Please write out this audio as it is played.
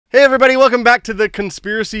Hey everybody, welcome back to the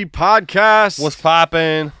Conspiracy Podcast. What's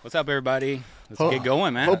poppin'? What's up, everybody? Let's get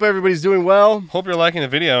going, man. Hope everybody's doing well. Hope you're liking the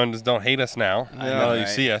video and just don't hate us now. I know, You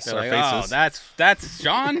see us, They're our like, faces. Oh, that's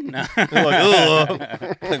Sean? They're like,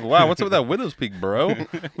 ugh. Like, wow, what's up with that widow's peak, bro?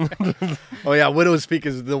 Oh yeah, widow's peak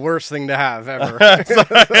is the worst thing to have ever.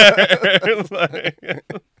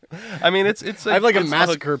 I mean, it's I have like a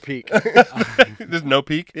massacre peak. There's no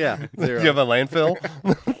peak? Yeah, Do zero. you have a landfill?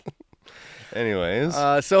 Anyways.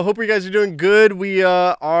 So hope you guys are doing good. We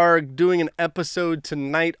are doing an episode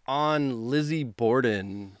tonight on Lizzie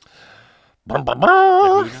Borden. Isn't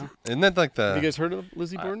that like the... Have you guys heard of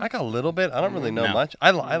Lizzie Borden? I got a little bit. I don't really know much.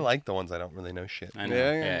 I like the ones I don't really know shit. I know.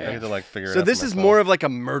 Yeah. I get to like figure it out. So this for is myself. more of like a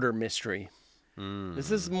murder mystery.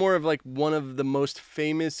 This is more of like one of the most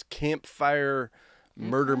famous campfire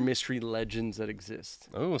murder mystery legends that exist.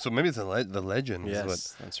 Oh, so maybe it's the legend Yes, is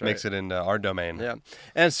what that's right. makes it into our domain. Yeah.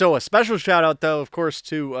 And so a special shout out, though, of course,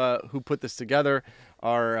 to who put this together,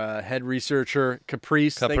 our head researcher,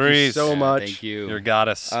 Caprice. Thank you Caprice. so much. Thank you. Your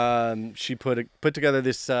goddess. She put together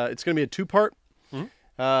this, it's going to be a two-part.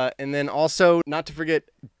 And then also, not to forget,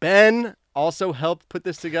 Ben also helped put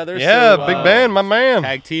this together. Yeah, so, Big Ben, my man.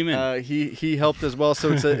 Tag teaming. He helped as well.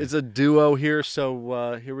 So it's a duo here.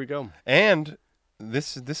 So here we go. And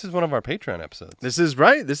this is one of our Patreon episodes. This is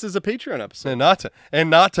right. This is a Patreon episode. And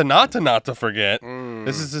not to forget.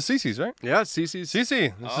 This is the Cece's, right? Yeah, Cece's.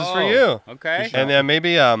 Cece, this is for you. Okay. And then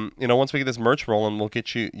maybe once we get this merch rolling, we'll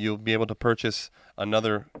get you'll be able to purchase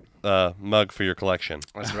another mug for your collection.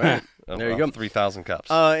 That's right. There you go. 3,000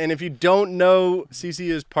 cups. And if you don't know, Cece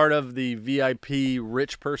is part of the VIP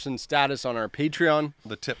rich person status on our Patreon.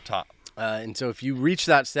 The tip top. And so if you reach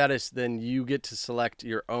that status, then you get to select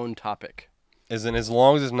your own topic. As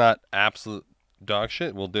long as it's not absolute dog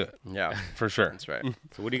shit, we'll do it. Yeah, For sure. that's right.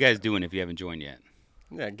 So what are you guys doing if you haven't joined yet?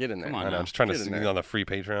 Yeah, get in there. Come on. I know, now. I'm just trying to Get in get there. on the free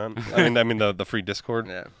Patreon. I mean the free Discord.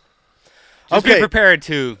 Yeah. Just Okay. be prepared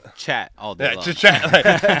to chat all day Yeah, long. just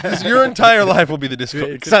chat. Just your entire life will be the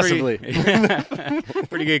Discord. Excessively.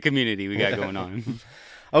 Pretty good community we got going on.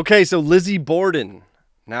 Okay, so Lizzie Borden.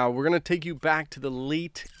 Now, we're going to take you back to the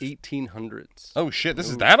late 1800s. Oh shit, this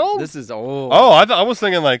is that old? This is old. Oh, I was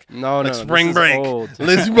thinking like No, like no, spring this is break. old.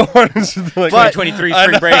 Lizzie Borden's like 2023 I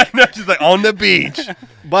spring know, break. I know, she's like on the beach.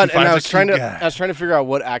 But She and finds I a was trying cute to guy. I was trying to figure out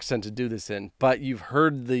what accent to do this in. But you've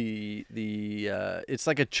heard the it's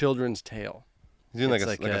like a children's tale. He's doing like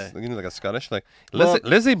It's like a Scottish like Well-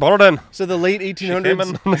 Lizzie Borden. So the late came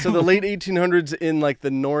 1800s. So the late 1800s in like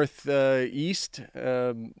the north east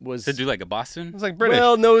was. To do like a Boston? It's like British.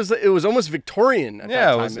 Well, no, it was almost Victorian at Yeah,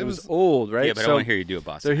 that it time. was- It it was was- old, right? Yeah, but I so, want to hear you do a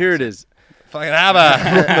Boston. so here it is. Fucking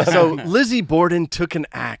ABBA. So Lizzie Borden took an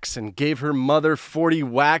axe and gave her mother 40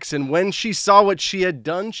 whacks, and when she saw what she had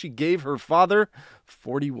done, she gave her father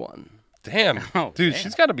 41. Damn. Oh, Dude, damn.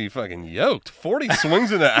 she's got to be fucking yoked. 40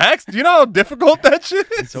 swings in the axe. Do you know how difficult that shit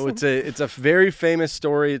is? So it's a very famous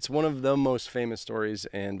story. It's one of the most famous stories,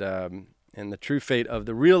 and the true fate of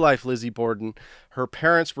the real life Lizzie Borden. Her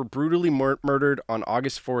parents were brutally murdered on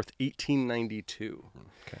August 4th, 1892.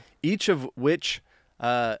 Okay. Each of which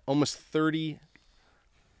almost 30.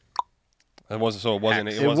 It wasn't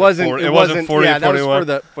 40, It wasn't 40, yeah, that 41.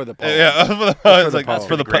 was for the poem. Yeah, it's the like poem.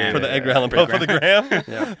 for the Gram. for the Edgar Yeah, Allan for Poe the for the gram,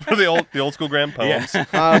 Yeah. for the old school gram poems.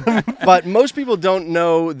 But most people don't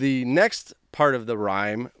know the next part of the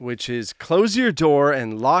rhyme, which is close your door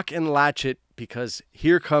and lock and latch it because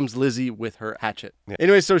here comes Lizzie with her hatchet. Yeah.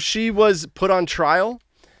 Anyway, so she was put on trial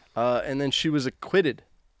and then she was acquitted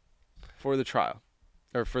for the trial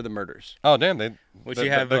or for the murders. Oh damn! Would the, she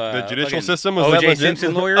have the judicial fucking system was O.J. that legit?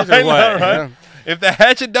 Simpson lawyers or I know, what? right? Yeah. If the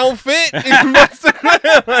hatchet don't fit, he must look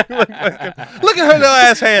at her little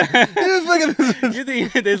ass hand. Just look at this. You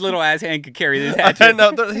think this little ass hand could carry this hatchet? I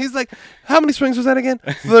know. He's like, how many swings was that again?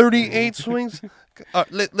 38 swings.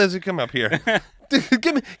 Lizzie, come up here.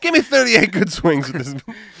 Give me 38 good swings with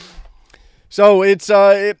this. So it's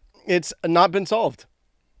not been solved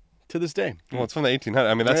to this day. Well, it's from the 1800s.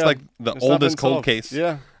 I mean, that's Yeah, like the it's not oldest been cold solved. case.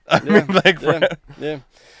 Yeah. I mean, like, Yeah.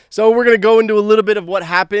 So we're going to go into a little bit of what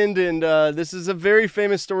happened, and this is a very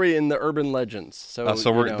famous story in the urban legends. So,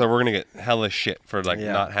 so we're going to get hella shit for like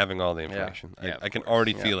Yeah. not having all the information. Yeah, I can of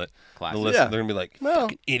already feel it. Classic. The list, Yeah. they're going to be like, Well-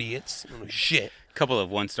 fucking idiots. Oh, shit. Couple of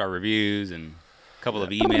 1-star reviews and a couple of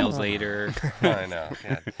emails later. I know.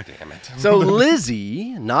 God damn it. So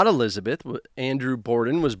Lizzie, not Elizabeth, Andrew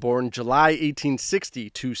Borden, was born July 1860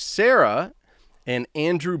 to Sarah and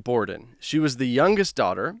Andrew Borden. She was the youngest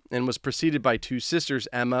daughter and was preceded by two sisters,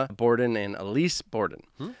 Emma Borden and Elise Borden.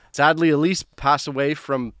 Sadly, Elise passed away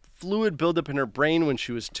from fluid buildup in her brain when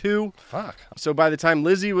she was 2. Fuck. So by the time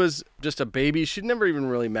Lizzie was just a baby, she'd never even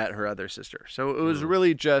really met her other sister. So it was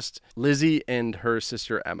really just Lizzie and her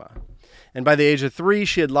sister Emma. And by the age of 3,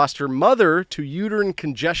 she had lost her mother to uterine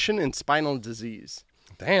congestion and spinal disease.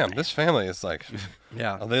 Damn, this family is like,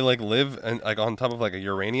 Yeah. they like live and like on top of like a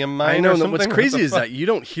uranium mine. I know. Or And something? what's What crazy the is that you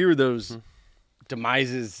don't hear those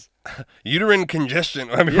demises. uterine congestion.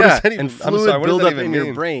 I mean, what Yeah, does that even, and I'm fluid sorry, what does that buildup even in mean?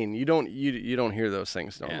 your brain. You don't hear those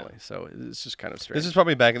things normally. So it's just kind of strange. This is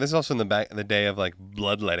probably back. This is also in the day of like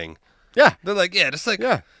bloodletting. Yeah. They're like, just like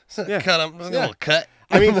Yeah. cut Yeah. them, a little cut.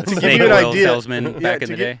 I mean, to give Snake you an oil idea, salesman back in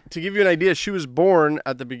the day. To give you an idea, she was born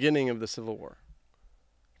at the beginning of the Civil War.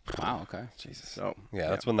 Wow. Okay. Jesus. So Yeah,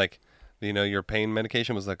 that's when like, your pain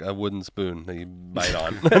medication was like a wooden spoon that you bite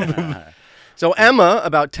on. So Emma,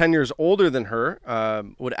 about 10 years older than her,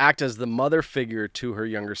 would act as the mother figure to her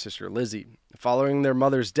younger sister Lizzie. Following their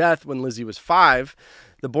mother's death when Lizzie was 5,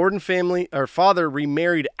 the Borden family, her father,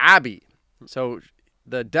 remarried Abby. So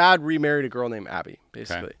the dad remarried a girl named Abby,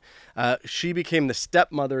 basically. She became the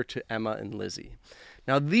stepmother to Emma and Lizzie.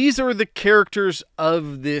 Now, these are the characters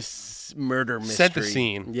of this murder mystery. Set the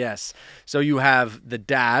scene. Yes. So you have the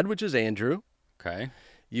dad, which is Andrew. Okay.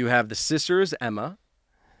 You have the sister is Emma.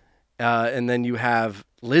 And then you have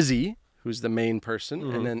Lizzie, who's the main person.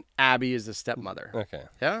 And then Abby is the stepmother. Okay.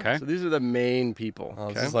 Yeah. Okay. So these are the main people.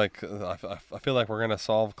 Oh, this is like I feel like we're gonna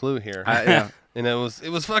solve Clue here. Yeah. And it was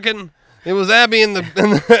Abby in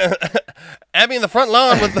the Abby in the front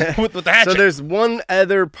lawn with the hatchet. So there's one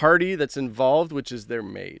other party that's involved, which is their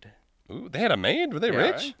maid. Ooh, they had a maid. Were they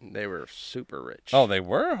rich? They were super rich. Oh, they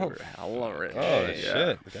were. They were hella rich. Oh Yeah.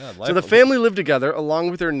 shit! God, So the family lived together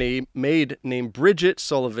along with their maid named Bridget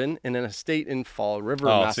Sullivan in an estate in Fall River,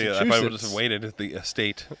 Massachusetts. See, if I would have just waited at the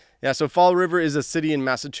estate. Yeah, so Fall River is a city in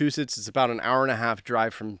Massachusetts. It's about an hour and a half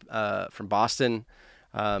drive from Boston.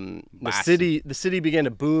 The city began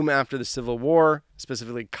to boom after the Civil War,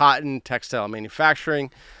 specifically cotton, textile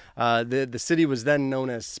manufacturing. The city was then known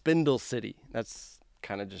as Spindle City. That's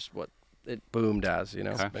kind of just what it boomed as,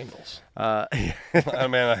 Spindles. Uh, Oh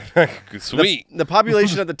man, sweet. The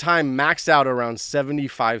population at the time maxed out around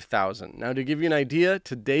 75,000. Now, to give you an idea,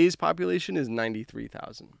 today's population is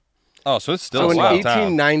 93,000. Oh, so it's still So a in small the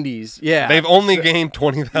town. 1890s, yeah, They've only gained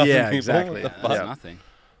 20,000 Yeah, people. exactly. What the That's fuck? nothing.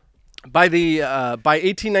 by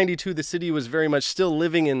 1892, the city was very much still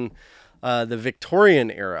living in the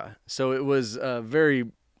Victorian era. So it was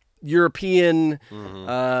very European,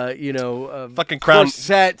 Fucking crown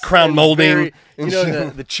corsets and molding.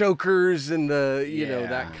 the chokers and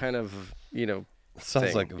that kind of Sounds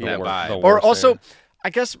thing, like the that worst. vibe. The or worst also, thing. I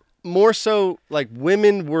guess more so like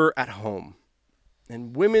women were at home,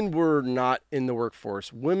 and women were not in the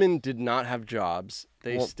workforce. Women did not have jobs;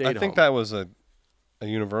 they stayed home. I think that was a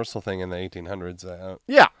universal thing in the 1800s.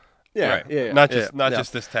 yeah, Right. yeah, Not yeah,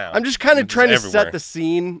 just this town. I'm just kind of It's trying to everywhere.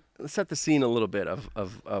 set the scene a little bit of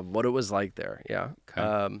what it was like there. Yeah.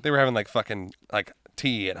 They were having like fucking like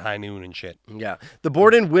tea at high noon and shit. Yeah. The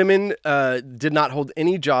Borden women did not hold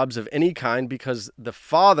any jobs of any kind because the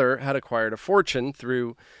father had acquired a fortune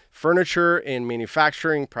through furniture and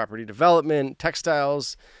manufacturing, property development,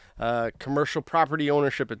 textiles, commercial property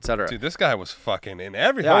ownership, etc. Dude, this guy was fucking in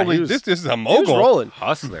everything. Yeah, Holy, he was- this is a He was mogul. rolling.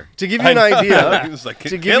 Hustler. To give you an idea, He was like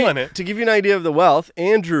to killing it. give you an idea of the wealth,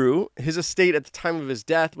 Andrew, his estate at the time of his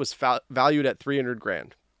death was valued at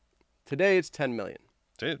 $300,000. Today it's $10 million.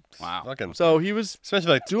 Dude, Wow. Fucking, So he was especially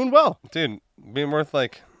like, doing well. dude, being worth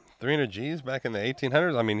like 300 G's back in the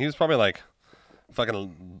 1800s. I mean, he was probably like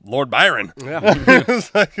fucking Lord Byron. Yeah. He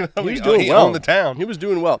was like, He was doing well. owned the town. He was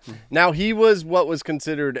doing well. Now he was what was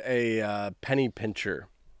considered a penny pincher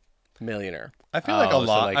millionaire. I feel like a Oh,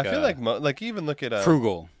 so lot. like, I feel like even look at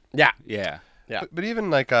Frugal. Yeah. Yeah. Yeah. but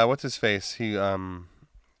even like what's his face? He owned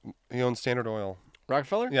Standard Oil.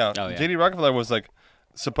 Rockefeller? Yeah. Oh, yeah. JD Rockefeller was like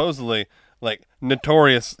supposedly like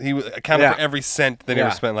notorious. He accounted Yeah. for every cent that he Yeah.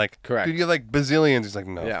 ever spent. Like, Correct. dude, you get like bazillions. He's like,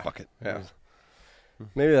 no, Yeah. fuck it. Yeah.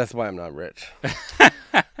 Maybe that's why I'm not rich.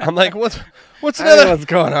 I'm like, what's I don't know another? what's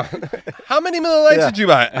going on. How many Miller Lights Yeah. did you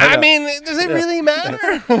buy? I know. mean, does it really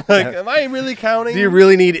matter? Like, am I really counting? Do you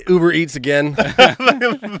really need Uber Eats again?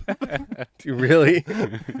 Do you really?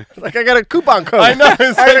 Like, I got a coupon code. I know.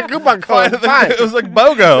 It's I got like, a coupon code. Fine. It was like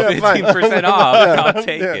BOGO. Yeah, fine. 15% off. I'll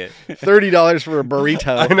take it. $30 for a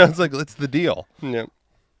burrito. I know. It's like, it's the deal. Yeah.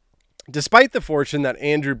 Despite the fortune that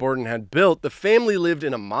Andrew Borden had built, the family lived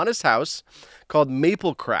in a modest house called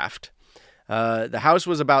Maplecraft. The house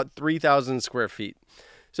was about 3,000 square feet.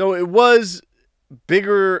 So it was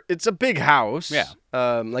bigger. It's a big house. Yeah.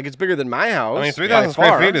 Like it's bigger than my house. I mean, by 3,000 square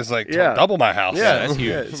far. feet is like double my house. Yeah, that's huge.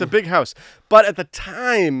 yeah, it's a big house. But at the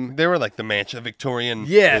time, They were like the mansion, Victorian.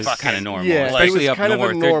 yes, It's kind of normal, Yeah, especially it was up kind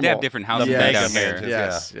north. of a They normal. have different houses The Yes. down mega here. mansions,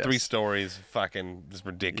 Yes, yes. 3 stories, fucking just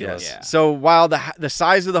ridiculous. Yeah. So while the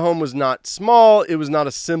size of the home was not small, it was not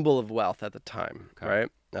a symbol of wealth at the time, right?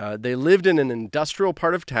 They lived in an industrial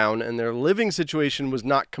part of town, and their living situation was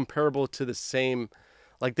not comparable to the same.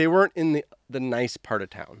 Like they weren't in the nice part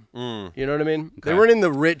of town. You know what I mean? They weren't in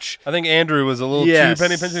the rich. I think Andrew was a little Yes. too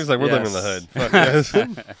penny pinching. He's like, we're living in the Yes.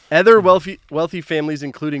 hood. Fuck yes. Other wealthy families,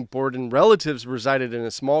 including Borden relatives, resided in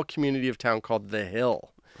a small community of town called The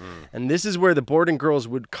Hill. And this is where the Borden girls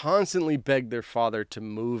would constantly beg their father to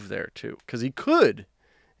move there too, because he could,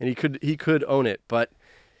 and he could own it, but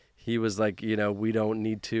he was like, we don't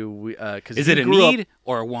need to. Cause Is he it a grew up- need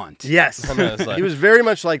or a want? Yes, I know, it's like- he was very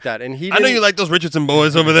much like that, and he. I know didn't- you like those Richardson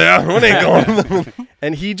boys over there. What ain't going?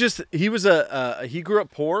 And he grew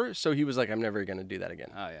up poor, so he was like, I'm never gonna do that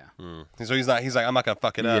again. Oh yeah. So he's like, I'm not gonna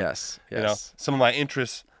fuck it up. Yes, You know, yes. some of my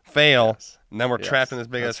interests fail, and then we're Yes. trapped in this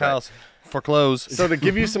big ass That's right. house. Foreclose. So to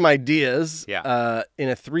give you some ideas, Yeah. In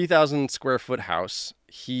a 3,000 square foot house,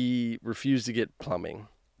 he refused to get plumbing.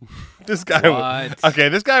 This guy. What? Okay,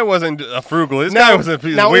 this guy wasn't a frugal. This guy was a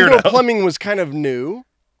piece of Now weirdo. indoor plumbing was kind of new,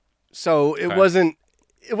 so it wasn't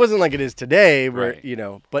like it is today, where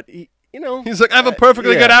Right. But He's like, I have a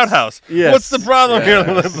perfectly good yes. outhouse. Yes. What's the problem here?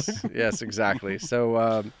 Yes, exactly.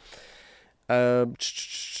 So,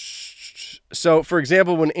 so for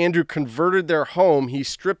example, when Andrew converted their home, he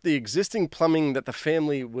stripped the existing plumbing that the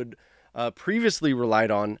family would previously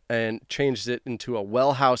relied on and changed it into a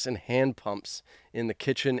well house and hand pumps in the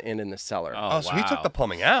kitchen and in the cellar. Oh, So he took the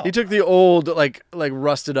plumbing out. He took the old like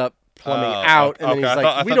rusted up plumbing out, and then he's I like,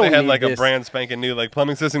 thought "We they don't had need like this." a brand spanking new like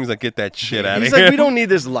plumbing system. He's like, get that shit out of He's here. like, "We don't need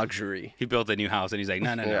this luxury." He built a new house and he's like,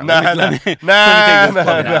 no. Yeah. Let me take this plumbing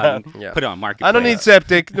out and Yeah. put it on marketplace. I don't need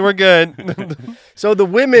septic. We're good. So the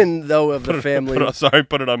women, though, of the family,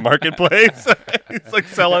 Put it on marketplace. He's like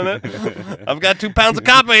selling it. I've got 2 pounds of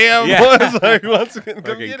copper here. Yeah. Boys. Like, let's come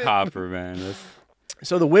Fucking get it. copper, man. That's-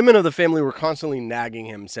 so the women of the family were constantly nagging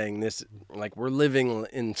him, saying this, like, we're living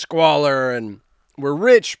in squalor and we're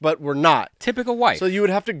rich, but we're not. Typical wife. So you would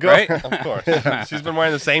have to go, Right? Of course. She's been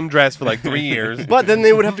wearing the same dress for like 3 years. but then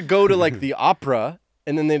they would have to go to like the opera,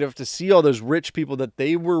 and then they'd have to see all those rich people that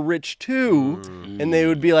they were rich too, and they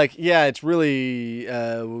would be like, yeah, it's really,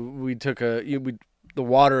 we took the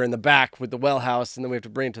water in the back with the well house, and then we have to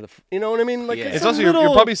bring it to the, you know what I mean? Like Yeah. It's a also, little,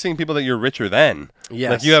 you're probably seeing people that you're richer than.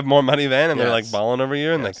 Yes. Like you have more money than, and they're like Yes. balling over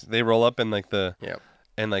you, and Yes. like they roll up in like the Yeah.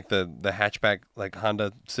 and like the hatchback like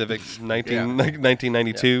Honda Civic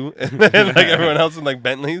 1992, and then like everyone else in like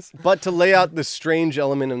Bentleys. But to lay out the strange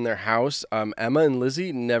element in their house, Emma and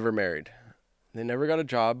Lizzie never married. They never got a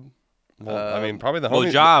job. Well, I mean, probably the well,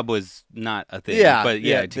 homies. job was not a thing. Yeah, but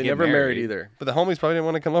yeah, to they get never married married either. But the homies probably didn't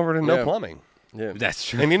want to come over to know Yeah. plumbing. Yeah. That's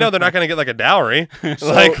true. And you know they're not going to get like a dowry.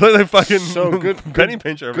 Like they fucking so good- penny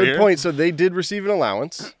pincher over Good here. point. So they did receive an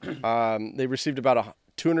allowance. They received about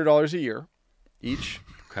 $200 a year each,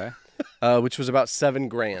 Okay. which was about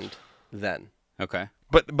 $7,000 then. Okay.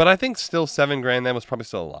 But I think still $7,000 then was probably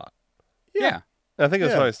still a lot. Yeah. I think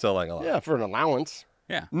it's Yeah. probably still like a lot. Yeah, for an allowance.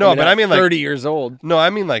 Yeah. No, but I at mean like 30 years old. no, I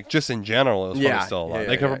mean like just in general, it was Yeah. probably still a lot. Yeah,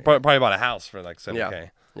 They yeah, could yeah. probably bought a house for like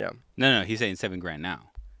 $7,000. Yeah, No, he's saying $7,000 now.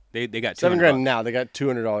 They got $7,000 $200. now. They got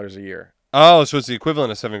 $200 a year. Oh, so it's the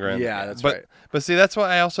equivalent of $7,000. Yeah, that's but, right. But see, that's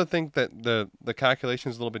why I also think that the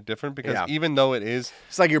calculation is a little bit different because Yeah. even though it is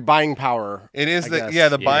It's like your buying power. the guess.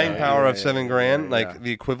 buying Yeah, power of yeah, $7,000, yeah, like yeah.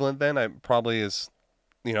 the equivalent then I probably is,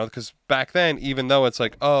 you know, because back then even though it's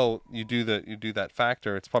like you do that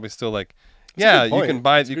factor, it's probably still like a good you point. can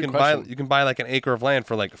buy That's a good question. you can buy like an acre of land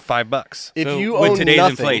for like $5. If So you with own today's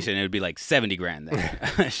nothing, inflation, it would be like $70,000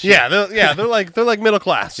 then. Yeah, they're like middle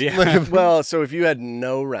class. Yeah. Like, well, so if you had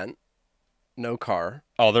no rent, no car,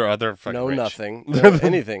 oh, they're fucking no rich. nothing, no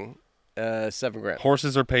anything, $7,000.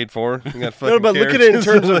 Horses are paid for. You got No, fucking but look at it in carriages.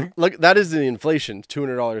 terms of look. That is the inflation,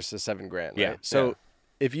 $200 to $7,000. Right? Yeah, So yeah.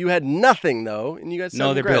 if you had nothing though, and you got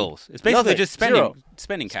No, they're $7,000, bills. It's basically Nothing. just Zero.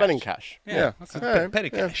 spending cash. spending cash. Yeah. It's All right. petty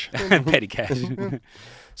cash. Petty cash.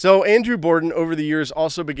 So Andrew Borden, over the years,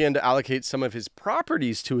 also began to allocate some of his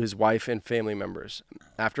properties to his wife and family members.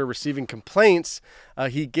 After receiving complaints,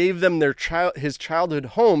 he gave them his childhood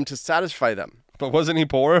home to satisfy them. But wasn't he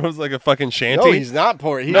poor? It was like a fucking shanty. No, he's not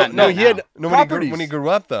poor. He, Not no, now. he had No, properties. when he grew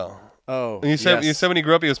up though. Oh, And you said yes. when he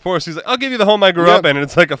grew up he was poor. So he's like, I'll give you the home I grew Yep. up in, and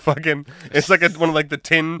it's like a fucking, it's like one of like the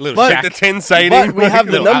tin, Little like shack. the tin siding. But we have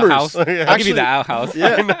the Little numbers. outhouse. I'll give you Actually- the outhouse.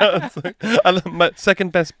 Yeah. I know. It's like, I love my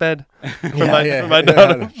second best bed for Yeah, my yeah, for my yeah,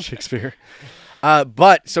 daughter. Shakespeare.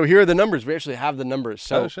 But so here are the numbers. We actually have the numbers.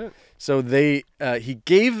 So Oh, shit. so he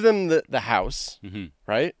gave them the house,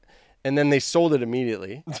 right? And then they sold it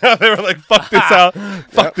immediately. They were like, "Fuck this house,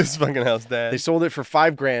 fuck this fucking house, Dad." They sold it for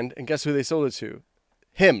 $5,000, and guess who they sold it to?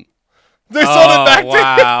 Him. They sold it back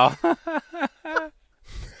wow. to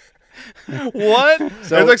what?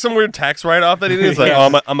 So- There's like some weird tax write-off that he did. He's like,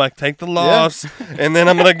 "Oh, I'm gonna take the loss, and then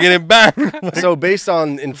I'm gonna get it back." So based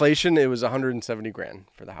on inflation, it was $170,000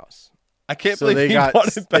 for the house. I can't So believe they he got bought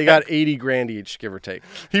it back. they got $80,000 each, give or take.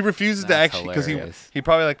 He refuses to That's actually because hilarious. he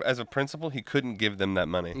probably like as a principal he couldn't give them that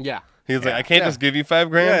money. Yeah. He was like, Yeah. "I can't Yeah. just give you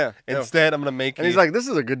 $5,000. Yeah, yeah. Instead, I'm gonna make." And you. he's like, "This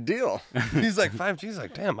is a good deal." he's like 5G. He's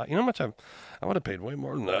like, "Damn, you know how much I would have paid way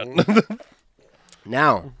more than that."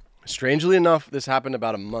 Now, strangely enough, this happened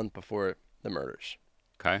about a month before the murders.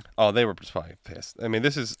 Okay. Oh, they were probably pissed. I mean,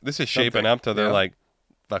 this is shaping Something. up to they're Yeah. like,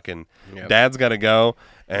 fucking, Yep. Dad's got to go,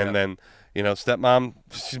 and Yep. then stepmom,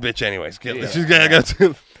 she's a bitch anyways. Yeah. She's gotta go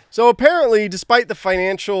too. So apparently, despite the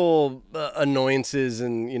financial annoyances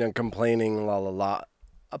and complaining, la la la,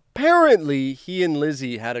 apparently he and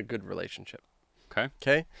Lizzie had a good relationship. Okay.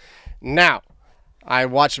 Okay. Now, I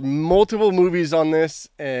watched multiple movies on this,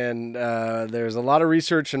 and there's a lot of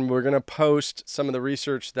research, and we're gonna post some of the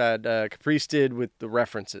research that Caprice did with the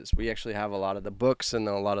references. We actually have a lot of the books and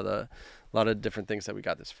a lot of different things that we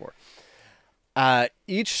got this for.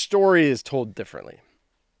 Each story is told differently.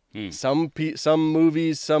 Some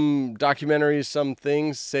movies, some documentaries, some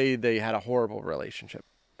things say they had a horrible relationship,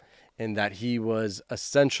 and that he was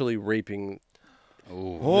essentially raping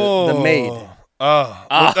the maid. Oh,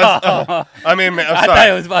 I mean, man, I'm I sorry. thought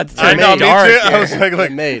it was about to I turn know, me too. dark. I was like, The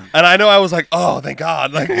maid. and I know I was like, oh, thank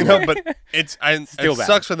God, like but it Still bad.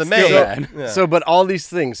 sucks for the Still maid. bad. Yeah. So, but all these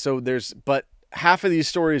things. But half of these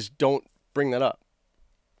stories don't bring that up,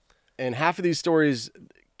 and half of these stories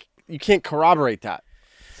you can't corroborate that.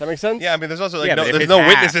 Does that make sense? Yeah, I mean, there's also like Yeah, but if there's it's no half-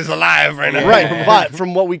 witnesses alive right now. Right. But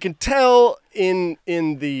from what we can tell in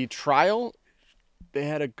the trial, they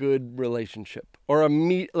had a good relationship, or a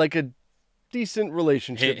decent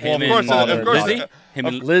relationship. Him Well, of course, and of course, Lizzie? Him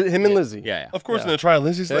and Him and Lizzie. yeah. Of course, Yeah. in the trial,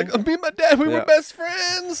 Lizzie's Okay. like, "Me and my dad, we were Yeah. best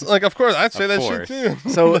friends." Like, of course, I'd say Of that course. shit too.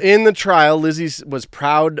 So in the trial, Lizzie was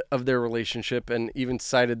proud of their relationship, and even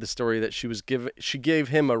cited the story that she gave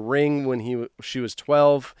him a ring when she was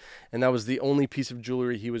 12, and that was the only piece of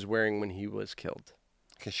jewelry he was wearing when he was killed.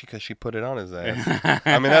 Cause she put it on his ass.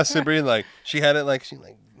 I mean, that's super. Like, she had it like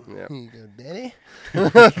Yeah. "Here you go,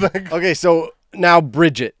 daddy." Okay, so now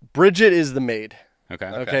Bridget. Bridget is the maid. Okay.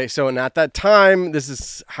 Okay, so and at that time, this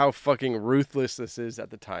is how fucking ruthless this is at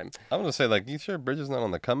the time. I'm gonna say, like, you sure Bridget's not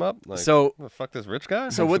on the come up? Like, So- fuck this rich guy.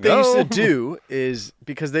 So Let's what they used to go. do is,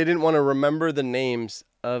 because they didn't want to remember the names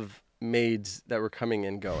of maids that were coming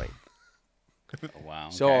and going, Wow.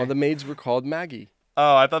 so all the maids were called Maggie.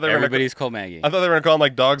 Oh, I thought they were. Everybody's called Maggie. I thought they were gonna call him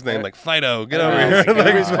like dog's name, like Fido. Get over Oh here. my God.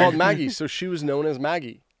 Everybody was Like, called Maggie, so she was known as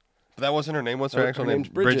Maggie. that wasn't her name. What's her Her actual name's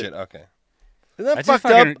name? Bridget. Okay. Isn't that That just fucked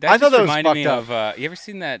fucking- up? that I thought just that was reminded fucked me up. of. You ever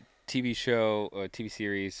seen that TV show, TV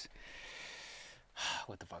series?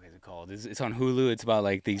 What the fuck is it called? It's on Hulu. It's about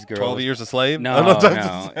like these girls. 12 Years a Slave. No, I don't know what no.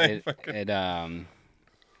 that's to say.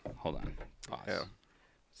 Hold on. Pause. Yeah.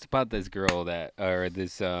 It's about this girl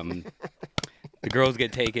the girls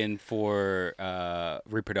get taken for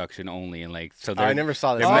reproduction only, and like so. I never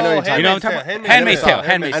saw this. they're- I know you're talking You know about. what I'm talking about? Handmaid's Handmaid's Tale. Tale. I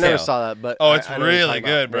Handmaid's never Tale. saw that, but Oh, it's I know what you're really talking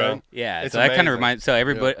good, about, bro. right? Yeah, It's so that kind of amazing. reminds. So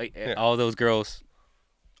everybody, Yeah. all those girls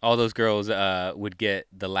would get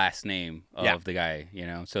the last name of Yeah. the guy.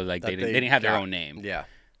 So like That they didn't have their got. own name. Yeah.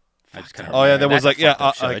 I just kinda Oh yeah, remember- there was that's like a fucked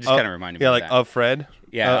up show. like It just kind of reminded me. yeah, of like that. of Fred.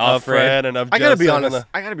 Yeah, of Fred and of. I gotta be Joseph and honest.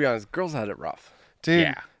 I gotta be honest. Girls had it rough. dude.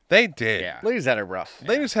 Yeah. They did. Yeah. Ladies had it rough.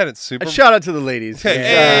 They just had it super. And shout out to the ladies.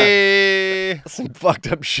 Hey. Some fucked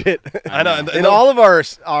up shit. I know. In all of our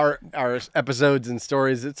episodes and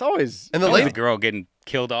stories, it's always And the Always lady a girl getting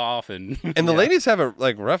killed off and and the ladies have it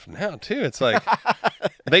like rough now too. It's like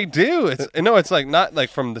they do. It's like not like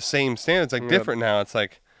from the same stand. It's like different now. It's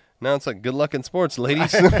like now it's like good luck in sports,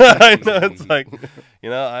 ladies. I know it's like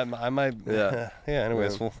I might Yeah.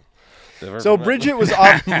 Anyways, we'll So Bridget was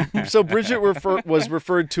off. So Bridget was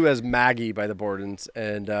referred to as Maggie by the Bordens,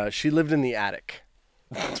 and she lived in the attic.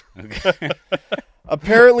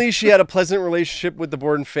 Apparently, she had a pleasant relationship with the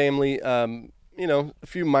Borden family. A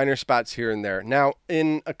few minor spots here and there. Now,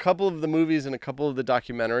 in a couple of the movies and a couple of the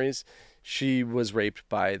documentaries, she was raped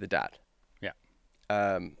by the dad. Yeah.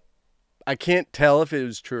 I can't tell if it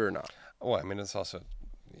was true or not. Well, I mean, it's also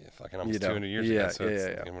fucking almost You know, 200 years yeah, ago. So yeah, it's,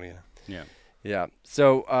 yeah. what do you- Yeah. Yeah.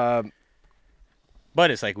 So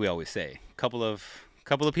But it's like we always say, couple of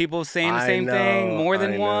couple of people saying the I same thing, know, more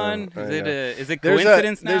than I one. know, Is it There's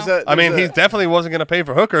coincidence now? I mean, he definitely wasn't going to pay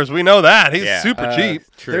for hookers. We know that. He's super cheap.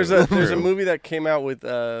 True. There's a movie that came out with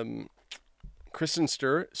Kristen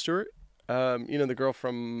Stewart. You know, the girl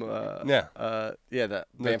from the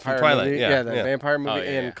vampire Twilight, movie. yeah, The yeah. vampire movie, Oh, yeah,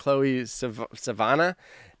 and yeah. Chloe Savannah,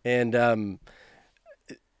 and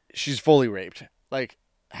she's fully raped. Like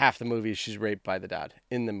half the movie, she's raped by the dad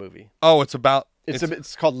in the movie. Oh, it's about.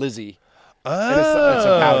 It's called Lizzie. Oh. And it's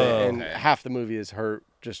about it, and half the movie is her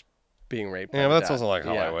just being raped. Yeah, by but the that's dad. also like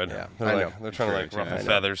Yeah, Hollywood. Yeah, They're, I like, know. they're trying to like ruffle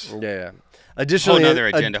feathers. Yeah. Whole Additionally, nother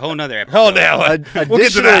agenda. Whole nother episode. Oh, now we'll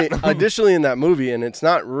get to that. Additionally, in that movie, and it's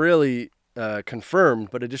not really confirmed,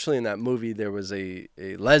 but additionally in that movie, there was a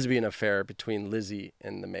lesbian affair between Lizzie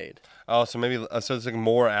and the maid. Oh, so maybe so it's like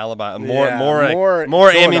more alibi, Yeah,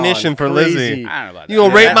 more going ammunition on. for Crazy. Lizzie. I don't know about that. You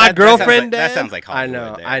gonna rape my girlfriend, That Dad? sounds like I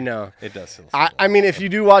Hollywood. know, I know. It does. I mean, if you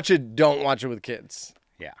do watch it, don't watch it with kids.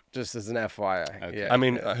 Yeah. Just as an FYI. Okay. Yeah. I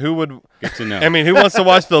mean, who would? Good to know. I mean, who wants to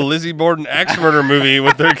watch the Lizzie Borden axe murder movie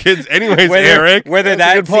with their kids? Anyways, Eric. Whether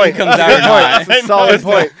That's a that good point. scene comes out or That's a good point. not. That's a solid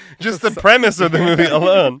point. Just the premise of the movie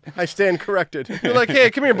alone. I stand corrected. You're like,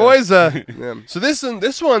 hey, come here, boys. So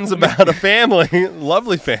this one's about a family,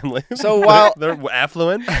 lovely family. So while they're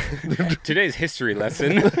affluent, Today's history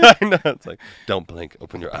lesson. I know it's like, don't blink,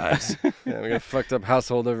 open your eyes. we got a fucked up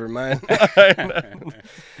household over mine.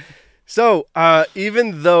 So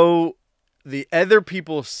even though the other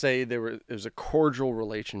people say there was a cordial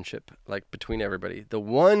relationship like between everybody, the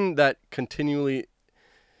one that continually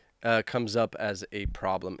comes up as a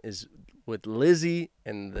problem is with Lizzie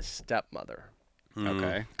and the stepmother.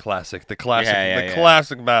 Okay. Classic, the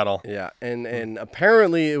classic battle. Yeah, and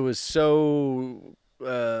apparently it was so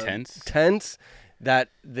tense that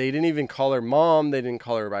they didn't even call her mom. They didn't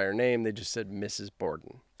call her by her name. They just said Mrs.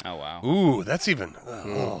 Borden. Oh wow. Ooh, that's even.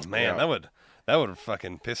 Oh man, Yeah. that would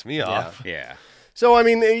fucking piss me off. Yeah. So I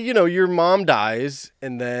mean, you know, your mom dies,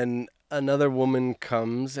 and then another woman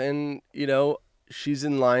comes, and you know, she's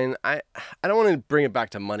in line. I don't want to bring it back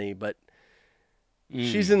to money, but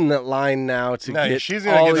she's in that line now to get she's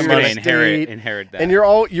gonna all get the your money. estate, Inherit that. and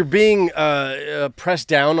you're being pressed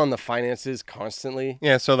down on the finances constantly.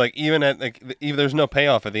 Yeah, so like even at even there's no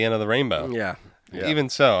payoff at the end of the rainbow. Yeah. Even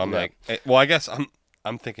so, I'm like, well, I guess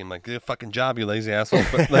I'm thinking like, get a fucking job, you lazy asshole.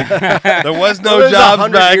 But like, there was no Well, jobs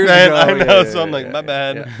 100 back years then. ago. I know, Yeah, so I'm like, yeah, my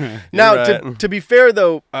bad. yeah. You're Now, right. to be fair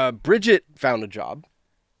though, Bridget found a job,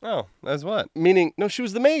 Oh, that's what? meaning no, she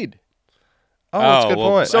was the maid. Oh, that's a good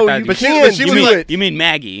point. So I you thought can't she do was it. You mean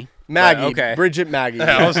Maggie? Maggie, Okay. Bridget Maggie.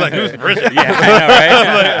 Yeah, I was like, who's Bridget? Yeah,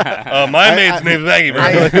 I know, right? My maid's name's Maggie.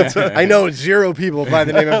 Bro. I know 0 people by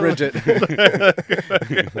the name of Bridget.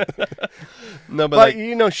 No, But like,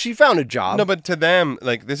 you know, she found a job. no, but to them,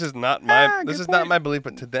 like, this is not my not my belief,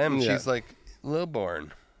 but to them, Yeah. she's like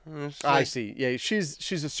lowborn. It's I like- see. Yeah, she's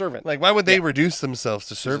a servant. Like, why would they reduce themselves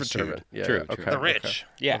to She's a servitude? servant. Yeah, True, yeah, true. okay, The okay. rich,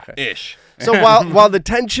 Yeah. ish. So while the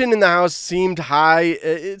tension in the house seemed high,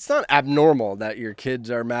 it's not abnormal that your kids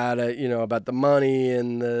are mad at about the money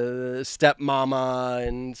and the stepmama,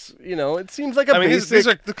 and it seems like a I mean, basic. these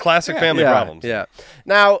are the classic family problems. Yeah.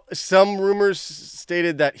 Now, some rumors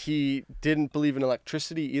stated that he didn't believe in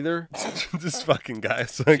electricity either. This fucking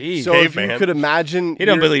guy's like Jeez. So if caveman. you could imagine, He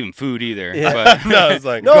don't your- believe in food either. Yeah. But No, it's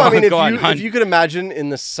like No, I mean go on, if hunt. you could imagine in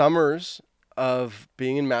the summers of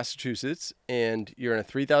being in Massachusetts and you're in a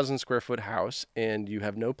 3,000 square foot house and you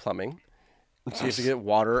have no plumbing, so you have to get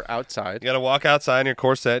water outside, you gotta walk outside in your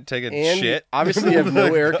corset, take a and shit. obviously you have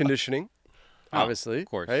no air conditioning. Obviously, of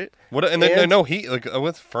course. right? What? And then and- there's no heat. Like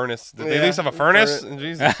with furnace, did they at least have a furnace?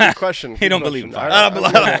 Jesus. Good question. He don't Good believe in question.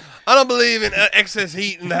 fire. I don't believe in excess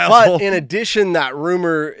heat in the household. But in addition, that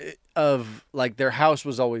rumor of like their house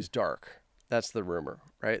was always dark. That's the rumor,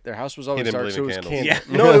 right? Their house was always didn't dark, believe so it in was candles.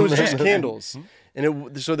 candles. No, it was just candles,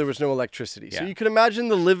 and so there was no electricity. So Yeah. you can imagine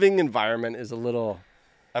the living environment is a little.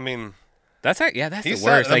 I mean, that's the He worst.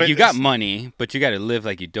 said- I Like mean, you got it's- money, but you got to live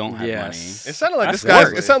like you don't have Yes. it sounded like That's this guy's.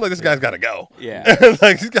 horrible. It sounded like this guy's got to go. money. Yeah.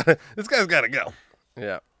 Like this guy's got to go.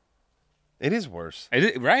 Yeah. It is worse. Is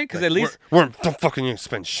it, right? Because Like, at least. don't fucking you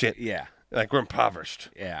spend shit. Yeah. Like we're impoverished.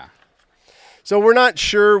 Yeah. So we're not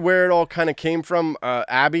sure where it all kind of came from.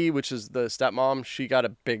 Abby, which is the stepmom, she got a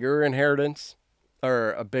bigger inheritance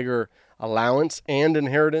or a bigger allowance and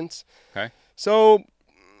inheritance. Okay. So,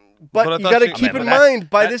 but I you thought got to she- keep Man, in but mind,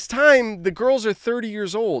 by that- this time, the girls are 30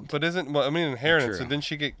 years old. But isn't well? I mean, inheritance. True. So didn't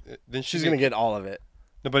she get? Then She's going to get all of it.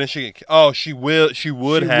 No, but then she get. Oh, she will. She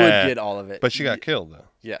would She have. would get all of it. But she got killed though.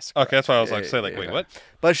 Yes. Okay, that's why I was like, Yeah, say like, yeah, wait, yeah. what?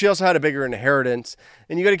 But she also had a bigger inheritance,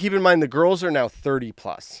 and you got to keep in mind the girls are now 30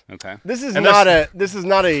 plus. Okay. This is And not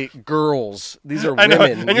a girls. These are I know,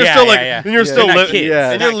 women. and you're Yeah, still yeah, like, yeah. and you're They're still not living, kids.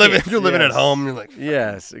 Yeah. and you're Not living, kids. you're living at Yes. home. You're like,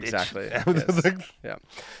 Yes, exactly. Yes. Like, Yeah.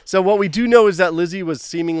 So what we do know is that Lizzie was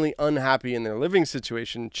seemingly unhappy in their living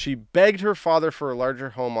situation. She begged her father for a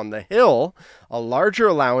larger home on the hill, a larger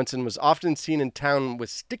allowance, and was often seen in town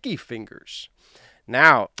with sticky fingers.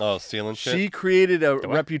 Now, oh, stealing shit. she created a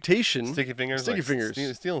reputation. Sticky fingers. Sticky like,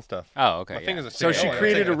 fingers. Stealing stuff. Oh, okay. My yeah. fingers are So sticky. she Oh,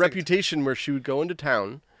 created a I take it. reputation where she would go into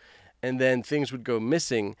town, and then things would go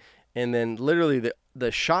missing, and then literally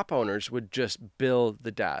the shop owners would just bill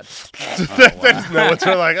the dad. They just know it's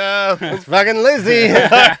like, It's fucking Lizzie.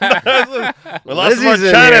 we lost some more Lizzie's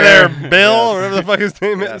in China here. there, Bill, Yes. or whatever the fuck his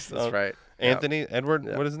name Yes, is. that's Oh, right. Anthony, Edward,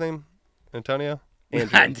 Yeah. what is his name? Antonio? Andrew.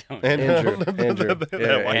 I don't. Andrew.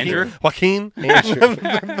 Yeah, Andrew? Joaquin? Andrew.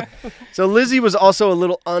 So Lizzie was also a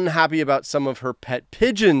little unhappy about some of her pet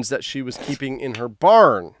pigeons that she was keeping in her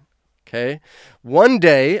barn. Okay. One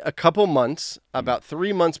day, a couple months, about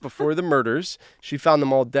 3 months before the murders, she found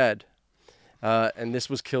them all dead. And this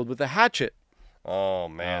was killed with a hatchet. Oh,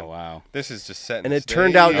 man. Oh, wow. This is just setting And the it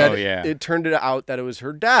turned stage. out that Oh, yeah. it turned out that it was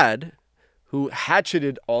her dad who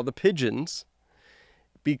hatcheted all the pigeons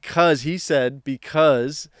because he said he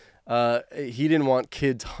didn't want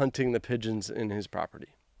kids hunting the pigeons in his property.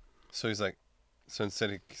 So he's like, so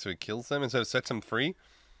he kills them instead of sets them free?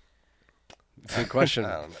 Good question.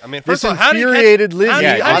 I don't know. I mean, This first of all, how do you infuriated Lizzie, how do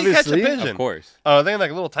you catch a obviously. pigeon? Of course. Oh, are they in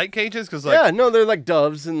like little tight cages? Because like, Yeah, no, they're like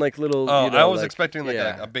doves and like little. oh, you know, I was like- expecting like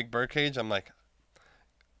yeah. a big bird cage. I'm like,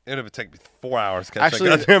 it would take me 4 hours to catch Actually,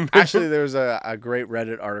 that goddamn pigeon. actually, there was a great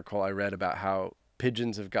Reddit article I read about how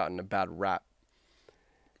pigeons have gotten a bad rap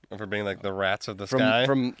For being like the rats of the from sky.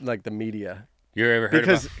 from like the media. You ever heard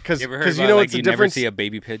Because- about? 'cause- you ever heard 'cause you about, know like, what's the you never difference? see a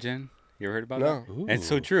baby pigeon? You ever heard about No. that? It's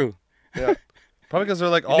so true. Yeah. Probably because they're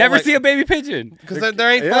like all Never like, see a baby pigeon. because they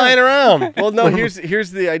ain't Yeah. flying around. Well, no.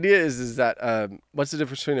 Here's the idea: is that what's the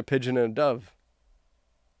difference between a pigeon and a dove?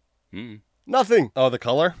 Mm. Nothing. Oh, the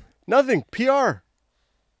color? Nothing. PR.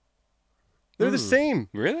 They're the same.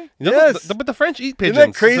 Really? Yes. But the French eat Isn't pigeons.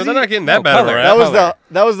 that crazy? So they're not getting that No, bad of a color. rap. That was color.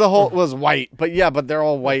 that was the whole was white, but they're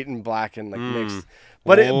all white and black and like mixed.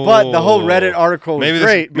 But but the whole Reddit article was maybe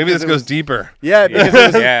great. Maybe because this it goes was- deeper. Yeah, because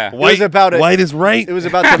it was, Yeah. it was about White is right. It was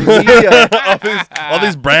about the media. all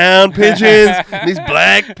these brown pigeons, these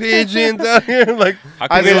black pigeons out here. Like, How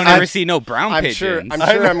come I we mean, don't ever I'm- see no brown I'm pigeons? sure. I'm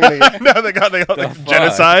sure I'm gonna get. no, they got like, fuck?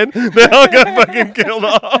 genocide. They all got fucking killed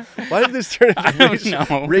off. Why did this turn into don't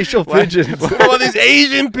know. racial pigeons? All these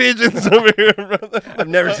Asian pigeons over here, brother. I've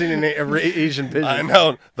never seen an Asian pigeon. I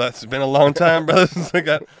know. That's been a long time, brothers. They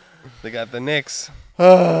got the Knicks.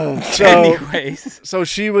 So, Anyways, so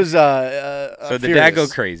she was. so the dad go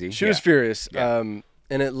crazy. She was Yeah. furious. Yeah. And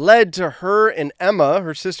it led to her and Emma,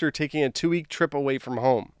 her sister, taking a 2-week trip away from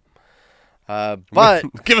home. But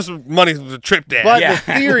Give us some money for the trip, Dad. But Yeah.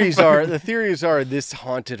 the theories are this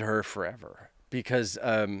haunted her forever because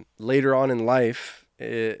later on in life,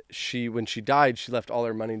 when she died, she left all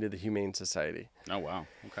her money to the Humane Society. Oh wow.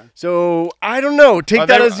 Okay. So I don't know. Take Are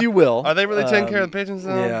that they- as you will. Are they really taking care of the pigeons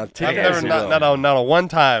though? yeah, take I've it never as you not will. a one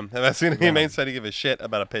time have I seen a Humane Society give a shit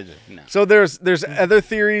about a pigeon. No. So there's other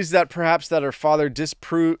theories that perhaps that her father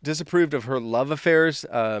disapproved of her love affairs,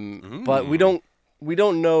 but we don't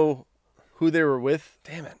know who they were with.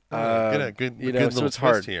 Damn it! Get a good, You good know, little so it's twist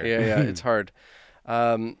hard. here. Yeah, it's hard.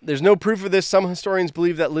 There's no proof of this. Some historians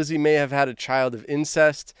believe that Lizzie may have had a child of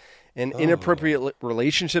incest and inappropriate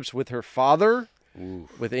relationships with her father,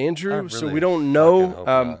 with Andrew. I So really we don't fucking know. hope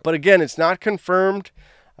not. But again, it's not confirmed.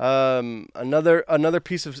 Another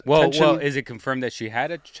piece of tension. Well, is it confirmed that she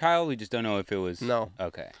had a child? We just don't know if it was. No.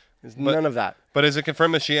 Okay. There's none of that. But is it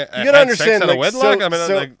confirmed that she You had gotta understand, sex out of like, wedlock? I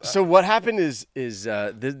mean, so what happened is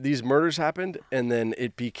these murders happened, and then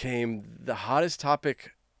it became the hottest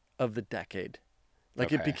topic of the decade.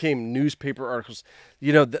 Like it Okay. became newspaper articles.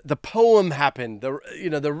 You know, the poem happened. The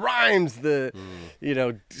rhymes.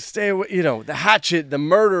 Stay away. The hatchet. The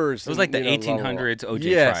murders. It was like the 1800s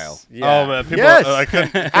OJ trial. Yeah. Oh man, people! Yes. I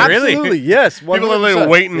couldn't. Really? Absolutely. Yes. People are 100%. literally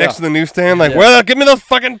waiting next to the newsstand, like, Yeah. well, give me those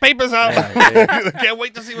fucking papers out. Yeah. I can't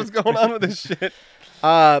wait to see what's going on with this shit.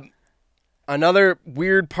 Another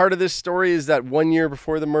weird part of this story is that 1 year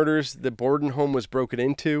before the murders, the Borden home was broken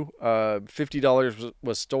into. $50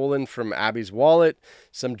 was stolen from Abby's wallet.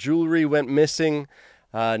 Some jewelry went missing.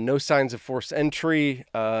 No signs of forced entry.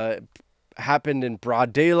 Happened in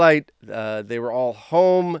broad daylight. They were all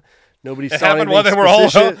home. Nobody It saw happened anything while they were all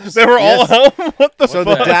home. suspicious. They were all Yes. home. What the So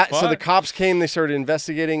fuck? so the cops came. They started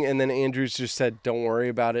investigating, and then Andrews just said, "Don't worry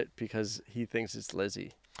about it," because he thinks it's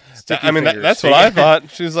Lizzie. Sticky I mean, fingers. that's what I thought.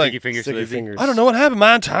 She was like, Sticky fingers, Sticky Lizzie. fingers. I don't know what happened.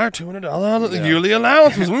 My entire $200 yearly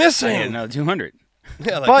allowance was I had missing. another 200.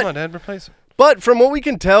 Yeah, like, But- come on, Dad, replace it. But from what we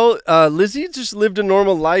can tell, Lizzie just lived a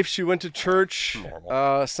normal life. She went to church,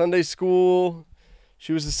 Normal. Sunday school.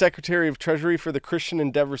 She was the Secretary of Treasury for the Christian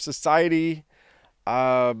Endeavor Society.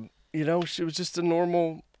 She was just a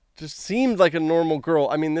normal, just seemed like a normal girl.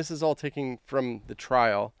 I mean, this is all taken from the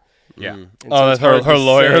trial. Yeah. And Oh, it's that's her- hard to her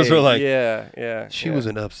lawyers say. were like, yeah. She was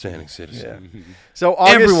an upstanding citizen. Yeah. So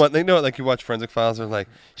August, Everyone, they know it. Like you watch Forensic Files, they're like,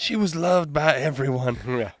 she was loved by everyone.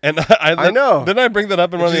 Yeah. And I know. Didn't I bring that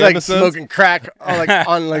up in one of she's the like episodes? smoking crack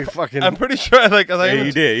on like fucking. I'm pretty sure. Yeah,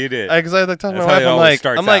 you did. You did. Because I was like talking to That's my how wife, it always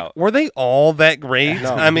starts I'm like, out. were they all that great?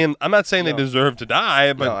 No. I mean, I'm not saying No. they deserve to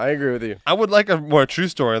die, but no, I agree with you. I would like a more true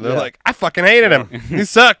story. They're Yeah. like, I fucking hated him. He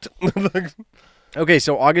sucked. Like, Okay,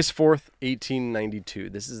 so August 4th, 1892.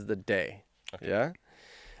 This is the day. Yeah.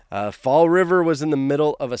 Fall River was in the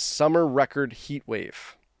middle of a summer record heat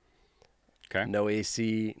wave. Okay. No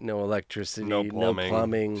AC, no electricity, No no plumbing.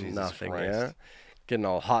 plumbing, Jesus nothing. Christ. Yeah. Getting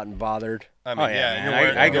all hot and bothered. I Oh mean, yeah, yeah. man. You're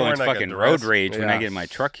wearing, I you're go wearing into like a fucking dress. road rage when I Yeah. get in my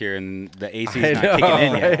truck here and the AC I is not know, kicking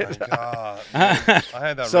in yet. right? Oh, God. I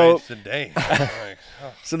had that So- rage today. Like,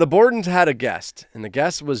 oh. So the Bordens had a guest, and the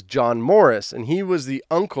guest was John Morris, and he was the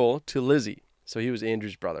uncle to Lizzie. So he was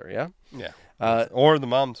Andrew's brother, yeah? Yeah. Or the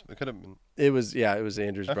moms. It could have been. It was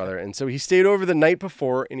Andrew's brother. And so he stayed over the night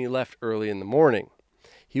before and he left early in the morning.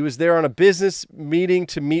 He was there on a business meeting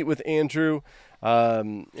to meet with Andrew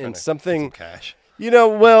and Some something, cash.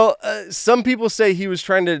 some people say he was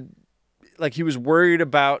trying to, like he was worried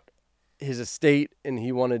about his estate and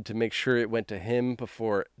he wanted to make sure it went to him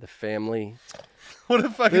before the family. What a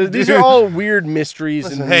fucking These dude. are all weird mysteries.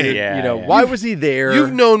 Listen, and hey, weird, yeah. why was he there?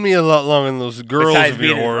 You've known me a lot longer than those girls Besides of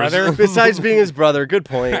being his yours. brother? Besides being his brother, good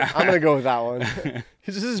point. I'm gonna go with that one.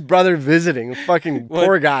 He's just his brother visiting. Fucking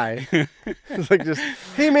poor guy. It's like just,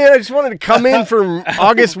 hey man, I just wanted to come in for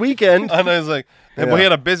August weekend. And I was like, Yeah. well, he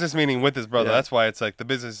had a business meeting with his brother. Yeah. That's why it's like the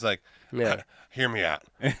business is like, Yeah. hear me out.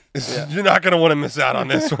 You're not gonna want to miss out on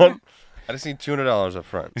this one. I just need $200 up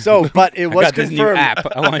front. So, but it I was got this new confirmed. app.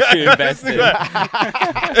 I want you to invest in.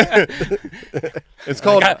 It's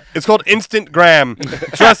called Instant Gram.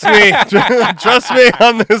 Trust me, trust me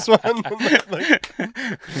on this one. I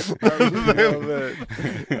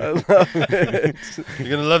love it. You're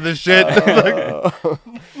gonna love this shit.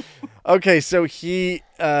 Okay, so it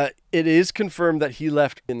is confirmed that he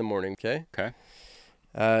left in the morning. Okay. Okay.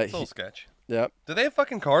 It's a little sketch. Yep. Did they have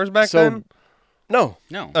fucking cars back So, then? no.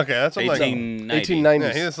 No. Okay, that's what I'm like. 1890. 1890s.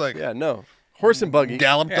 Yeah, he was like yeah, no. Horse and buggy.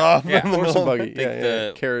 galloped Yeah, off. yeah. in the Horse middle and of- buggy. think Yeah.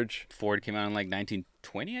 the- Carriage. Ford came out in like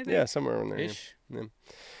 1920, I think. Yeah, somewhere around there. Yeah.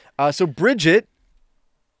 Ish. So Bridget,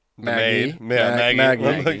 The Maggie. maid. Yeah, Maggie.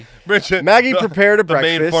 Maggie. Bridget. Maggie prepared a the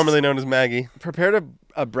maid breakfast. formerly known as Maggie. Prepared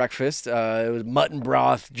a breakfast. It was mutton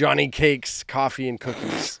broth, Johnny cakes, coffee, and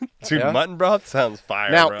cookies. Dude, Yeah. mutton broth sounds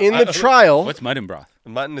fire. Now, bro. in the trial, What's mutton broth?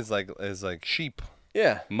 mutton is like sheep.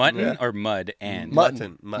 yeah, Mutton Yeah. or mud and?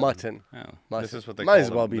 mutton. Mutton. Oh. Mutton. This is what they Might call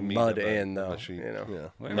as well the be meat mud of the- and of though. the sheep. You know. Yeah.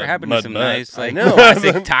 Whatever happened to Mud some butt. nice I like know.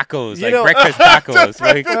 classic tacos, You like know- breakfast tacos?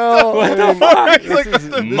 Like, Well, what the I mean, fuck? This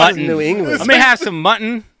is Mutton. New England. I'm gonna have some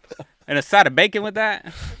mutton and a side of bacon with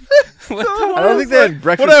that. What the I don't think they had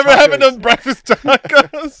breakfast. Whatever tacos. happened to breakfast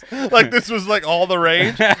tacos? Like this was like all the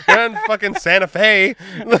rage. And fucking Santa Fe,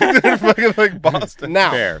 fucking like Boston.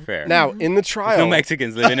 Now, Fair. now in the trial, No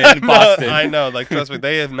Mexicans living in Boston. I know, like trust me,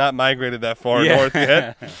 they have not migrated that far Yeah. north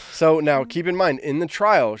yet. So now keep in mind, in the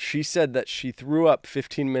trial, she said that she threw up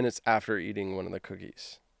 15 minutes after eating one of the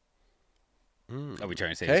cookies. Are we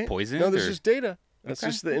trying to say Okay? it's poison? No, this or? is data. That's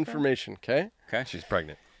Okay, just the okay. information. Okay. Okay. She's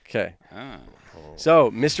pregnant. Okay. Ah. So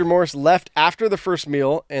Mr. Morris left after the first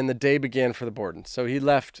meal, and the day began for the Bordens. So he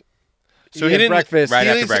left. So he he had didn't breakfast. Right he,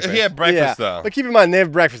 after at least- breakfast. He had breakfast yeah. though. But keep in mind, they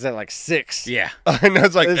have breakfast at like 6. Yeah. I know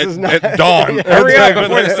it's like This is at, not- at dawn. Yeah. Hurry up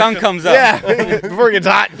before the sun comes up. Yeah, before it gets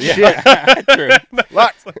hot. Shit. True.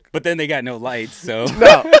 What? But then they got no lights, so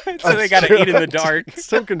No. so they got to eat in the dark. It's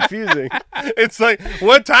so confusing. It's like,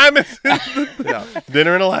 what time is it? Yeah.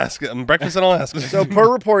 Dinner in Alaska. Breakfast in Alaska. So per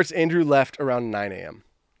reports, Andrew left around 9 a.m.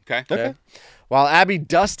 Okay. Okay. While Abby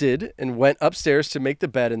dusted and went upstairs to make the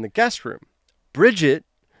bed in the guest room, Bridget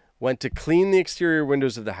went to clean the exterior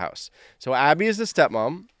windows of the house. So Abby is the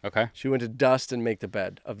stepmom. Okay. She went to dust and make the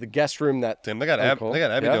bed of the guest room that. Damn, they got Uncle.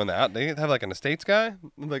 Abby Yeah. doing the out. They have like an estates guy,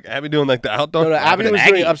 like Abby doing like the outdoor. No, Abby with was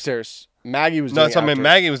Aggie? doing it upstairs. Maggie was No, doing that's what I mean. outdoors.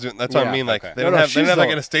 Maggie was doing. That's what I Yeah. mean. Like Okay. they don't have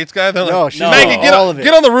like an estates guy. They're No, like, she's Maggie, doing all of it.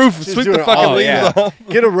 get on the roof, She's sweep the doing fucking all- leaves yeah. off.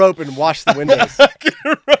 Get a rope and wash the windows.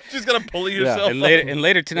 She's gonna pulley yourself. And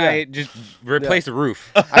later tonight, just replace the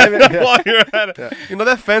roof. I haven't, yeah. While you're at it. You know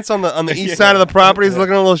that fence on the east side of the property is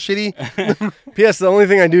looking a little shitty. P.S. The only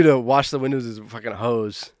thing I do to wash the windows is a fucking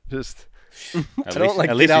hose. Just At don't like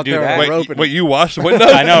at get least out you do there that. and rope Wait, and- wait, you wash the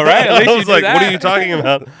windows? I know, right? At least I you was do like, what that. are you talking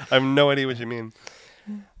about? I have no idea what you mean.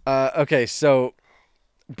 Okay, so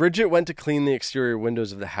Bridget went to clean the exterior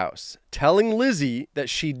windows of the house, telling Lizzie that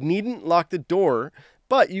she needn't lock the door,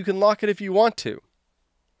 but you can lock it if you want to.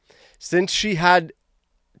 Since she had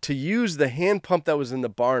to use the hand pump that was in the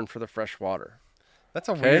barn for the fresh water. That's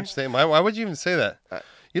a weird statement. Why would you even say that?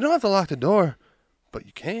 You don't have to lock the door, but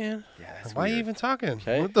you can. Yeah, that's Why are you weird. even talking?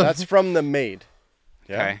 Okay, What the that's from the maid.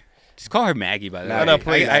 Okay. Just call her Maggie, by the way. I know,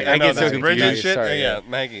 please. I know, get so that's confused. Bridget shit. Sorry, yeah, yeah.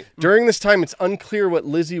 Maggie. During this time, it's unclear what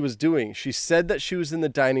Lizzie was doing. She said that she was in the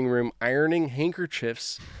dining room ironing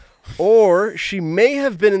handkerchiefs, or she may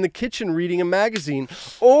have been in the kitchen reading a magazine,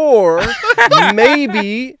 or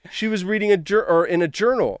maybe she was reading in a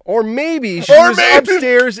journal, or maybe she was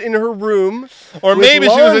upstairs in her room, Or with maybe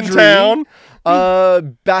she was in laundry,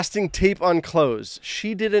 town. basting tape on clothes.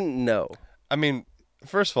 She didn't know. I mean,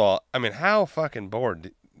 first of all, how fucking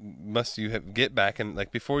bored must you get back and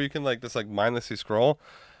like before you can like just like mindlessly scroll?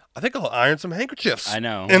 I think I'll iron some handkerchiefs. I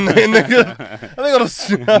know. I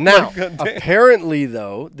think I'll Now, apparently,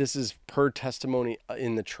 though, this is per testimony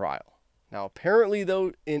in the trial. Now, apparently,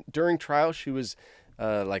 though, during trial, she was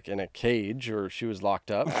like in a cage or she was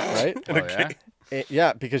locked up, right?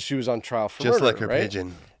 Yeah, because she was on trial for just murder, like her right?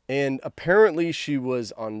 pigeon. And apparently, she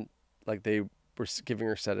was on, like, they were giving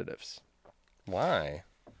her sedatives. Why?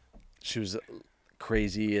 She was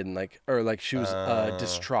crazy and she was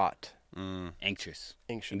distraught. Anxious.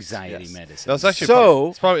 Anxiety medicine. That was actually So-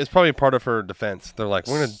 it's probably part of her defense. They're like,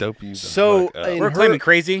 we're gonna dope you. the So, fuck up. in We're her- claiming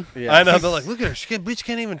crazy. Yeah. I know. They're like, look at her. Bitch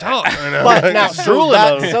can't even talk. I know. But now, so Drooling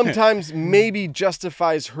that on her. sometimes maybe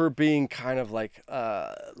justifies her being kind of like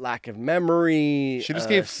lack of memory. She just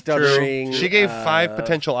gave stuttering. She gave 5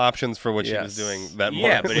 potential options for what she was yes. doing that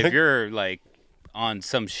morning. Yeah, but if you're like on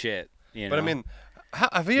some shit, you know. But I mean,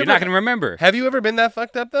 have you you're ever, not gonna remember. Have you ever been that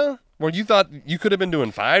fucked up though? Where you thought you could have been doing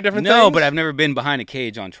 5 different things? No, but I've never been behind a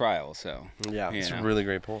cage on trial, so Yeah. you That's know. a really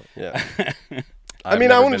great point. Yeah. I've I mean,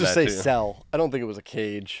 I never want to been just that say too. cell. I don't think it was a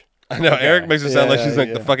cage. I know. Eric makes it sound like Yeah, she's like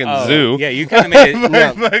yeah. the fucking Oh, zoo. Yeah, you kind of made it.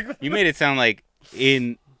 Yeah. You made it sound like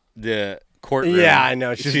in the courtroom. Yeah, I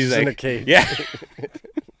know. She's just in a cage. Yeah,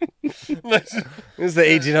 This is the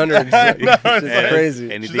 1800s. It's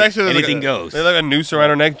crazy. anything, actually like anything a- goes. They have like a noose around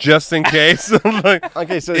her neck just in case. Like,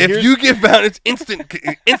 Okay, so if you get found, it's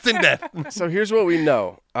instant death. So here's what we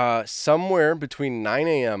know. Somewhere between 9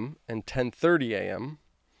 a.m. and 10:30 a.m.,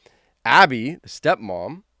 Abby, the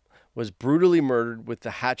stepmom, was brutally murdered with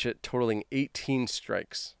the hatchet totaling 18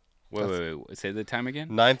 strikes. Wait. Say the time again.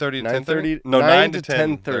 9:30 to 9:30 10:30. No, 9 to to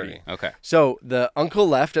 10:30. Okay. So the uncle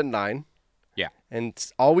left at 9. Yeah. And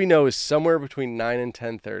all we know is somewhere between 9 and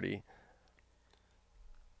 10:30.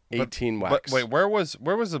 18 But whacks. wait, where's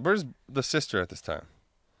the sister at this time?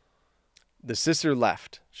 The sister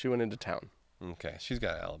left. She went into town. Okay, she's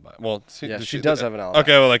got an alibi. Well, Yeah, she does have an alibi.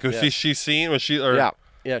 Okay, well, like was Yeah. she seen? Was she? Or,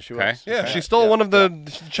 Yeah, she Okay. was. Yeah, she stole one of the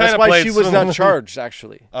China That's why plates. she was not charged,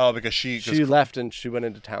 actually. Oh, because she Left and she went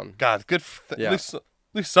into town. God, good. Yeah. At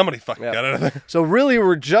least somebody fucking Yeah. got out of there. So really,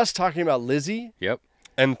 we're just talking about Lizzie, Yep.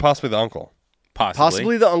 And possibly the uncle.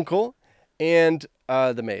 possibly the uncle, and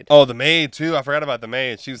the maid. Oh, the maid too. I forgot about the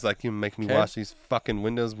maid. She was like, "You make me Okay. wash these fucking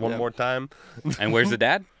windows one Yeah. more time." And where's the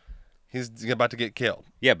dad? He's about to get killed.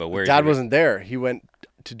 Yeah, but where's Dad wasn't there. He went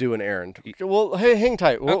to do an errand. Well, hey, hang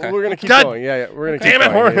tight. Okay. We're gonna keep God going. Yeah, we're gonna damn keep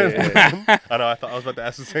it, going. Horace. Yeah. I know. I was about to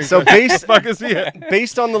ask the same. So question. based Fuck is he at?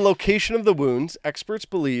 based on the location of the wounds, experts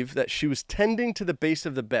believe that she was tending to the base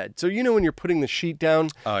of the bed. So you know when you're putting the sheet down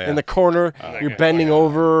Oh, yeah. in the corner, you're bending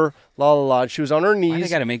over, la la la. She was on her Why they knees.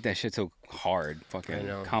 gotta make that shit so hard? Fucking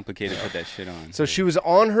know. complicated to put that shit on. So she was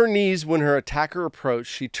on her knees when her attacker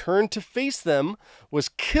approached. She turned to face them, was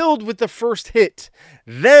killed with the first hit.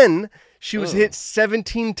 Then she was hit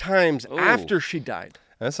 17 times after she died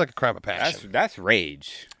That's like a crime of passion. That's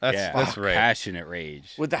rage. That's rage. Passionate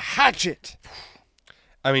rage. with a hatchet.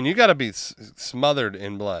 I mean, you got to be smothered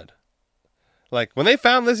in blood. Like when they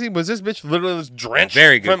found Lizzie, was this bitch literally was drenched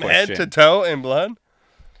Very good from head question. to toe in blood?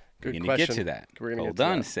 Good We're gonna question. get to that. We're gonna Hold get to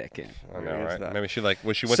on that. a second. I know, gonna get to right? that. Maybe she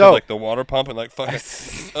when she went So- to like the water pump and like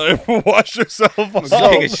fucking washed herself off.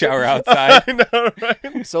 Take a shower outside. I know,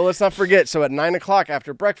 right? So let's not forget. So at 9 o'clock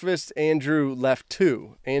after breakfast, Andrew left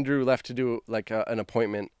too. Andrew left to do like an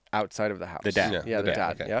appointment outside of the house. The dad. Yeah, the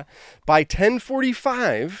dad. Okay. Yeah. By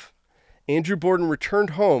 10:45, Andrew Borden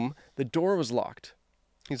returned home. The door was locked.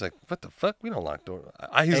 He's like, what the fuck? We don't lock door.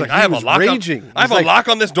 He's And like, he I have a was lock. raging. I have He's a like, lock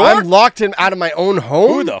on this door. I'm locked in out of my own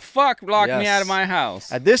home. Who the fuck locked me Yes. out of my house?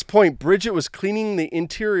 At this point, Bridget was cleaning the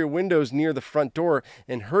interior windows near the front door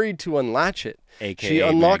and hurried to unlatch it. AKA She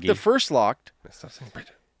unlocked Maggie. the first lock. Stop saying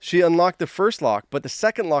Bridget. She unlocked the first lock, but the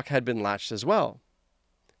second lock had been latched as well.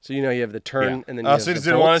 So you have the turn Yeah. and then you Oh, have so she the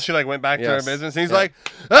didn't want it. bolts. She like went back to Yes. her business. And he's Yeah. like,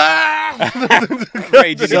 ah!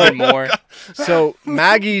 Raging even more. So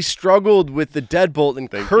Maggie struggled with the deadbolt and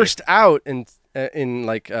cursed out in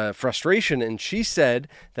frustration, and she said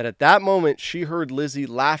that at that moment she heard Lizzie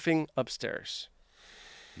laughing upstairs.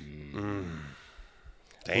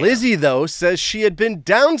 Damn. Lizzie, though, says she had been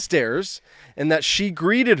downstairs and that she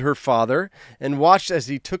greeted her father and watched as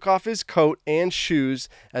he took off his coat and shoes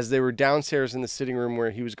as they were downstairs in the sitting room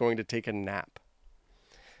where he was going to take a nap.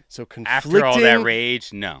 So After all that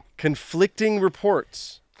rage, no. conflicting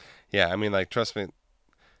reports. Yeah, I mean, like, trust me,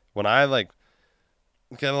 when I like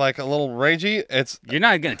get like a little ragey, it's You're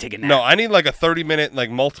not gonna take a nap. no. I need like a 30-minute like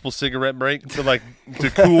multiple cigarette break to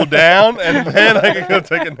cool down, and then I can go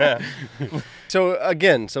take a nap. So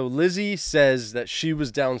again, Lizzie says that she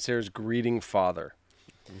was downstairs greeting father.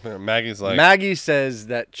 Maggie's like, Maggie says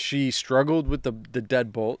that she struggled with the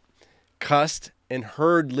deadbolt, cussed, and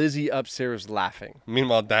heard Lizzie upstairs laughing.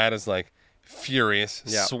 meanwhile, Dad is like furious,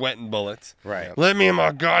 Yeah. sweating bullets. Right. Let me in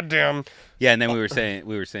my goddamn. Yeah, and then we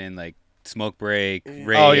were saying like smoke break, rage.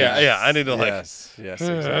 Oh yeah. I need to like Yes,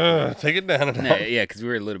 exactly. take it down. No, yeah, because we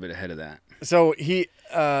were a little bit ahead of that. So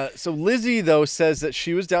Lizzie though says that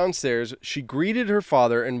she was downstairs. She greeted her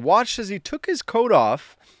father and watched as he took his coat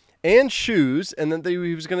off and shoes, and that he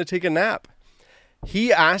was going to take a nap.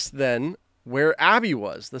 He asked then where Abby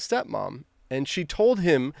was, the stepmom, and she told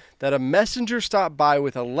him that a messenger stopped by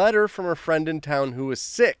with a letter from a friend in town who was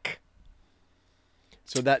sick,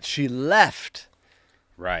 so that she left.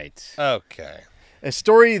 Right. Okay. A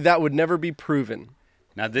story that would never be proven.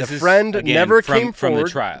 Now this The is friend again, never from, came from forward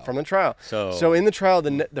the trial. From the trial. So in the trial,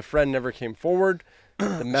 the friend never came forward. The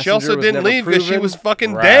messenger She also was didn't never leave because she proven. was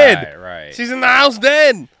fucking Right, dead. right. She's in the house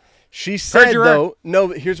dead. She said Perjurer. though. No,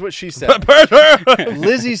 here's what she said.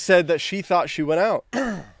 Lizzie said that she thought she went out,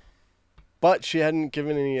 but she hadn't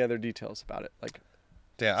given any other details about it. Like,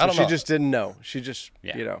 Damn, so I don't she know. just didn't know. She just,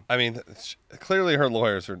 Yeah. I mean, clearly her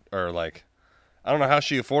lawyers are like, I don't know how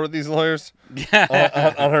she afforded these lawyers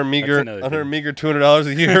on her meager another thing. $200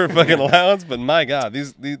 a year fucking allowance, but my God,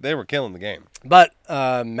 these they were killing the game. But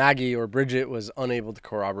Maggie or Bridget was unable to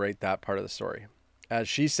corroborate that part of the story. As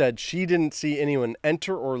she said, she didn't see anyone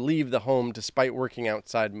enter or leave the home despite working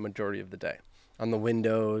outside the majority of the day on the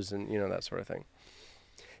windows and, that sort of thing.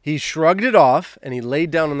 He shrugged it off and he laid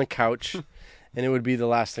down on the couch and it would be the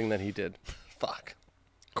last thing that he did. Fuck.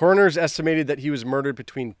 Coroners estimated that he was murdered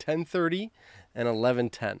between 10:30 and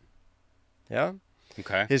 11:10. Yeah?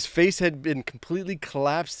 Okay. His face had been completely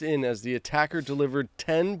collapsed in as the attacker delivered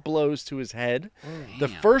 10 blows to his head. The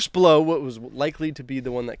first blow, what was likely to be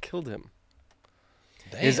the one that killed him.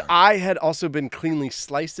 Damn. His eye had also been cleanly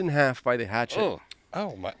sliced in half by the hatchet.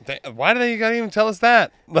 Oh my! Why do they gotta even tell us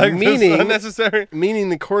that? Like, this is Meaning- unnecessary. Meaning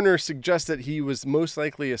the coroner suggests that he was most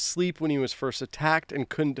likely asleep when he was first attacked and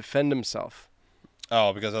couldn't defend himself.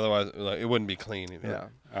 Oh, because otherwise like, it wouldn't be clean. Yeah.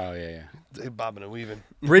 Oh yeah. They bobbing and weaving.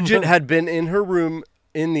 Bridget had been in her room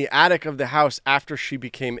in the attic of the house after she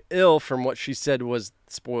became ill from what she said was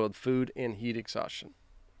spoiled food and heat exhaustion.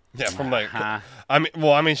 Yeah, from like, Uh-huh.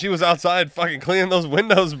 I mean, she was outside fucking cleaning those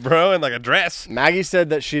windows, bro, in like a dress. Maggie said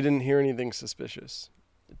that she didn't hear anything suspicious.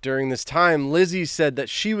 During this time, Lizzie said that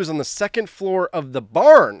she was on the second floor of the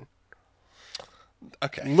barn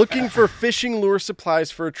Okay. looking for fishing lure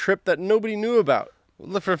supplies for a trip that nobody knew about.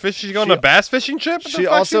 Look for fish. She's going on a bass fishing trip. What the She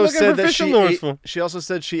fuck also looking said for that fishing lures for? she also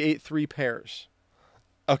said she ate 3 pears.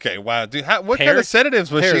 Okay, wow, dude. What kind of Pears?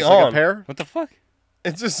 sedatives was Pears, she like on? a pear? What the fuck?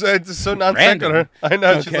 It's just so non Random. sequitur. I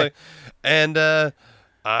know. She's Okay. like, and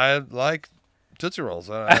I like Tootsie Rolls.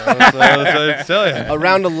 That's what I tell you.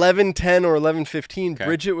 Around 11:10 or 11:15, Okay.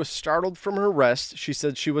 Bridget was startled from her rest. She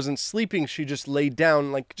said she wasn't sleeping. She just laid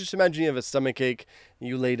down. Like, just imagine you have a stomach ache.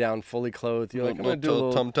 You lay down fully clothed. You're like, I'm going to do a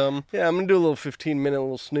little tum tum. Yeah, I'm going to do a little 15-minute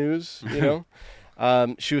little snooze,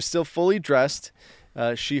 She was still fully dressed.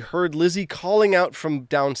 She heard Lizzie calling out from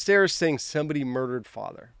downstairs saying somebody murdered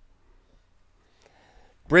father.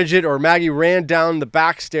 Bridget or Maggie ran down the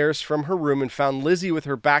back stairs from her room and found Lizzie with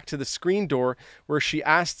her back to the screen door where she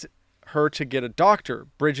asked her to get a doctor.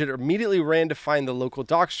 Bridget immediately ran to find the local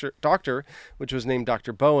doctor, which was named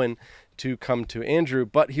Dr. Bowen, to come to Andrew,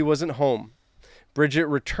 but he wasn't home. Bridget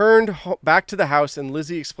returned back to the house, and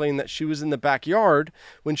Lizzie explained that she was in the backyard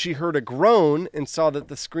when she heard a groan and saw that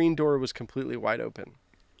the screen door was completely wide open.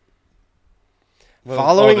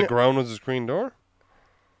 Oh, the groan was the screen door?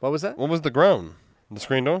 What was that? What was the groan? The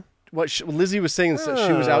screen door? Lizzie was saying is that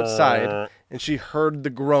she was outside and she heard the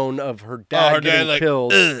groan of her dad getting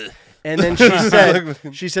killed. And then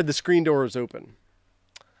she said the screen door was open.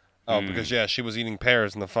 Oh, because, she was eating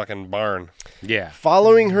pears in the fucking barn. Yeah.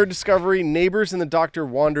 Following her discovery, neighbors and the doctor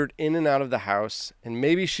wandered in and out of the house. And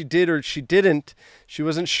maybe she did or she didn't. She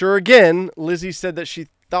wasn't sure again. Lizzie said that she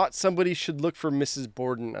thought somebody should look for Mrs.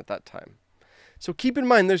 Borden at that time. So keep in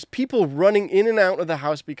mind, there's people running in and out of the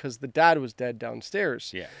house because the dad was dead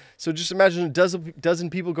downstairs. Yeah. So just imagine a dozen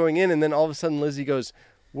people going in, and then all of a sudden Lizzie goes,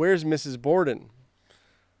 "Where's Mrs. Borden?"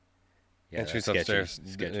 Yeah, and she's upstairs,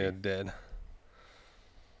 dead.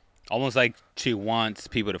 Almost like she wants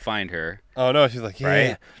people to find her. Oh no, she's like,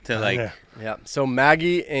 right? Yeah. So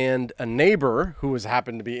Maggie and a neighbor who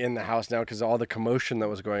happened to be in the house now because of all the commotion that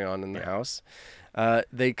was going on in the house.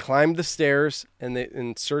 They climbed the stairs and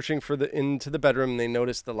in searching for into the bedroom, they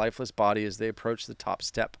noticed the lifeless body as they approached the top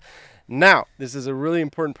step. Now, this is a really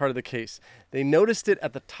important part of the case. They noticed it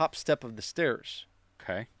at the top step of the stairs.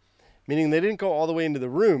 Okay. Meaning they didn't go all the way into the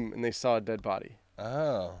room and they saw a dead body.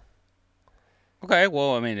 Oh. Okay.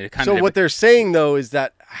 Well, I mean, it kind of. So what they're saying though is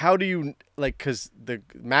that how do you because the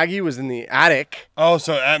Maggie was in the attic. Oh,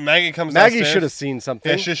 so Maggie comes. Maggie should have seen something.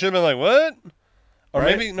 Yeah, she should have been like, "What?" Or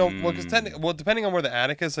right? maybe no, because depending on where the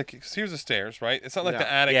attic is, like here's the stairs, right? It's not like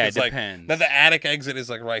the attic is like depends. the attic exit is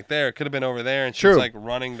like right there. It could have been over there, and she's like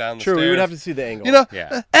running down the stairs. We would have to see the angle. You know,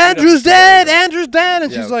 Andrew's dead, Andrew's dead,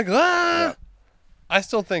 and she's like, ah. Yeah. I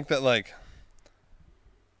still think that like,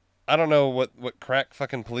 I don't know what crack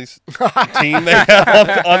fucking police team they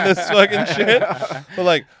have on this fucking shit, but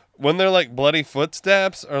like when they're like bloody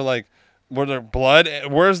footsteps or like. Were there blood?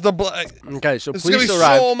 Where's the blood? Okay, so There's police gonna be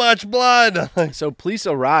arrived. so much blood. So police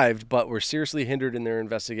arrived, but were seriously hindered in their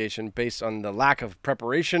investigation based on the lack of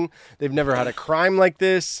preparation. They've never had a crime like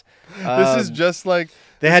this. This is just like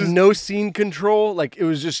they had no scene control. Like it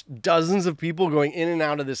was just dozens of people going in and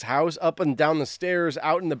out of this house, up and down the stairs,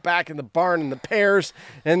 out in the back in the barn, and the pears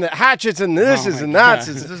and the hatchets and this and that.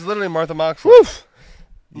 This is literally Martha Moxley. Woof.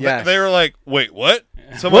 Yes. They were like, wait, what?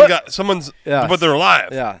 Someone's, but they're alive.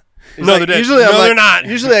 Yeah. No, they're dead. Usually they're not.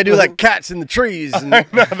 Usually I do like cats in the trees and like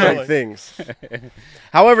things.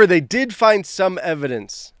 However, they did find some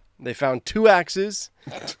evidence. They found 2 axes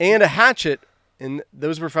and a hatchet, and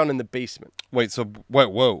those were found in the basement. Wait,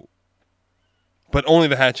 whoa. But only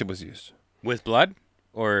the hatchet was used. With blood?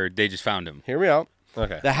 Or they just found him? Hear me out.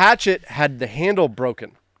 Okay. The hatchet had the handle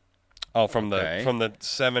broken. Oh, from the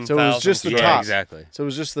 7,000. So it was just the top. Yeah, exactly. So it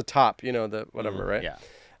was just the top, the whatever, right? Yeah.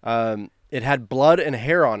 It had blood and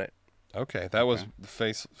hair on it. Okay, that was the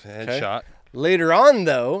headshot. Later on,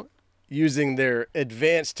 though, using their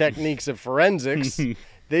advanced techniques of forensics,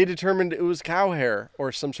 they determined it was cow hair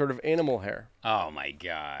or some sort of animal hair. Oh, my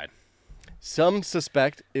God. Some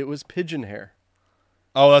suspect it was pigeon hair.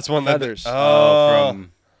 Oh, that's one feathers.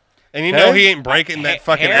 And you know he ain't breaking that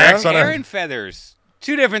fucking axe on hair her. and feathers.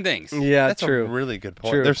 2 different things. Yeah, that's true. a really good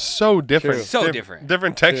point. True. They're so different. True. So different.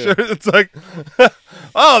 Different texture. It's like,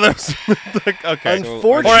 there's like, okay.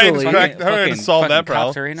 Unfortunately, all right, to solve that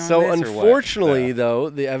problem. So unfortunately, though,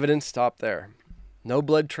 the evidence stopped there. No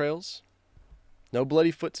blood trails. No bloody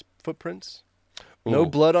footprints. Ooh. No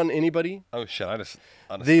blood on anybody. Oh shit!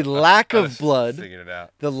 The lack of blood. Figured it out.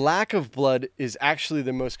 The lack of blood is actually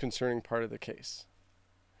the most concerning part of the case.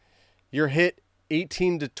 You're hit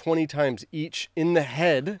 18 to 20 times each in the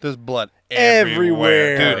head. There's blood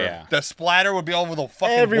everywhere. Dude, yeah. The splatter would be all over the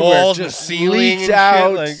fucking everywhere. walls, just the ceiling, leaked out.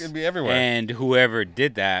 Shit. Like, it'd be everywhere. And whoever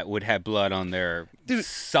did that would have blood on their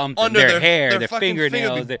something, under their hair, their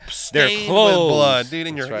fingernails, their clothes. With blood, dude,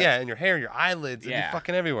 in your in your hair, your eyelids, it'd be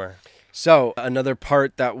fucking everywhere. So another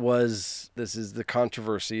part that this is the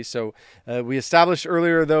controversy. So we established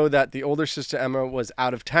earlier, though, that the older sister Emma was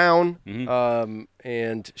out of town,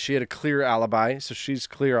 and she had a clear alibi, so she's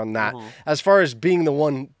clear on that. As far as being the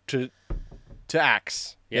one to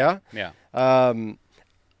axe, yeah.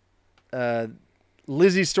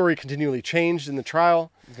 Lizzie's story continually changed in the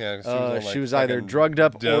trial. Yeah, she was either drugged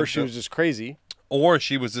up or she was just crazy, or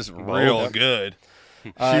she was just real good.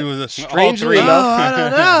 She was strangely enough. I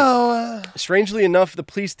don't know. Strangely enough, the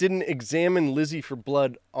police didn't examine Lizzie for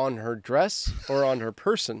blood on her dress or on her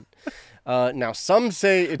person. Now, some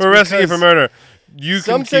say it's we're arresting you for murder.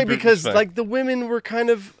 Some say because like the women were kind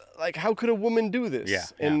of like, how could a woman do this? Yeah,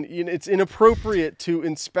 and it's inappropriate to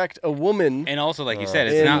inspect a woman. And also, like you said,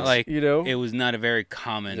 it's not like it was not a very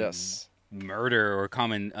common murder or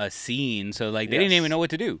common scene. So like they Yes. didn't even know what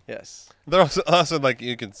to do. Yes. They're also like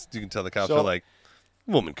you can tell the cops So- are like,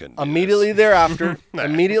 woman couldn't. Do Immediately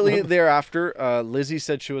this. thereafter, Lizzie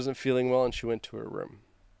said she wasn't feeling well and she went to her room,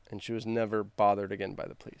 and she was never bothered again by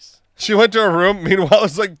the police. She went to her room. Meanwhile,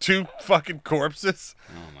 it's like 2 fucking corpses.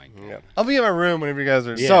 Oh my god. Yeah. I'll be in my room whenever you guys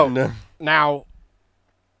are. So No. now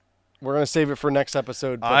we're gonna save it for next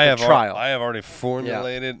episode. But I the have trial. I have already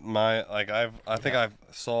formulated my I think I've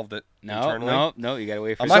solved it internally. No, you gotta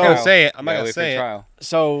wait for I'm the not gonna trial. say it. I'm You not gotta gonna wait for the say it. trial.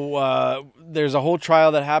 So there's a whole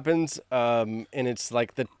trial that happens, and it's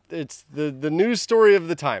like the news story of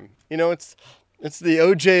the time. You know, it's the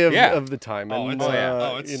OJ of the time. Oh, And,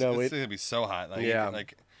 it's, you know, it's gonna be so hot. Like, Yeah. you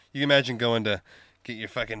can imagine going to get your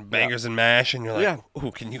fucking bangers and mash, and you're like, Yeah.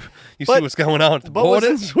 "Ooh, can you But- see what's going on at the But what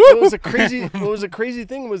Bordens?" was a crazy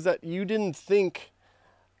thing was that you didn't think.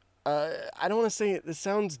 I don't want to say it. This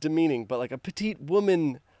sounds demeaning, but like a petite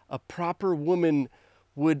woman, a proper woman,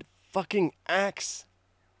 would fucking axe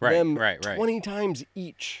them Right. 20 times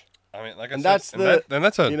each. I mean, like I And said,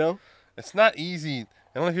 that's a you know. it's not easy. I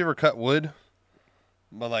don't know if you ever cut wood,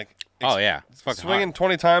 but like Oh yeah, it's fucking swinging hot.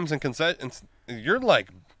 20 times in concessions, you're like,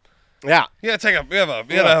 Yeah. you gotta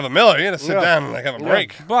have a Miller. You gotta sit Yeah. down and like have a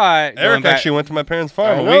break. But going Eric back- actually went to my parents'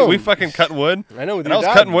 farm. I And know. we fucking cut wood. I know. With And I your was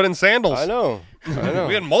dad. cutting wood in sandals. I know.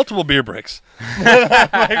 We had multiple beer bricks.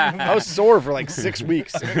 I was sore for like 6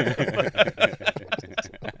 weeks.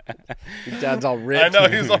 Your dad's all ripped. I know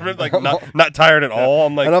he was already like not tired at all.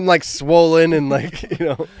 I'm like, And I'm like swollen and like,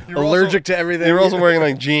 were allergic also- to everything. you were also wearing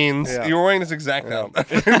like jeans. Yeah. You were wearing this exact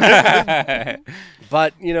outfit.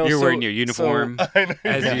 But, you know, You're so- wearing your uniform. I know.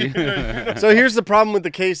 as you. So here's the problem with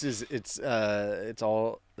the case is it's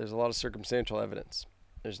all, there's a lot of circumstantial evidence.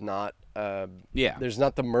 There's not, Yeah. there's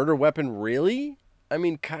not the murder weapon really. I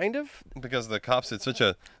mean, kind of. Because the cops did such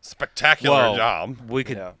a spectacular Well, job. We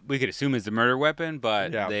could Yeah. assume it's the murder weapon,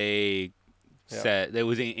 but Yeah. they Yeah. said it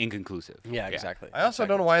was inconclusive. Yeah, exactly. I also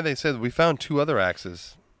don't know why they said we found 2 other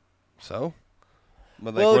axes. So,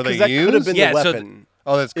 but like, Well, were they because that could have used? been Yeah, the so weapon.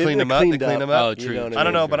 Oh, that's cleaned them up. They cleaned them up. Oh, true. You know what I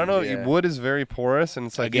don't know, but I know Yeah. wood is very porous, and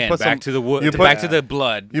it's like Again, you put back some, to the wood. you put- Back to the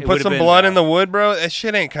blood. you It put would've some been, blood in the wood, bro. That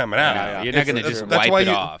shit ain't coming out. Yeah, you're not gonna just that's wipe why it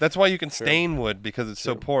you, off. That's why you can stain wood because it's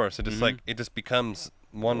so porous. It just Mm-hmm. like it just becomes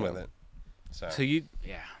one with it. So, So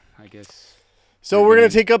I guess. So we're gonna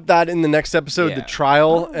take up that in the next episode, the Yeah.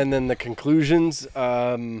 trial, and then the conclusions.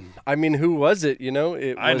 I mean, who was it? You know,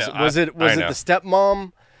 it I was know, was I- it was I it know. the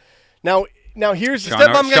stepmom? Now here's the Sean,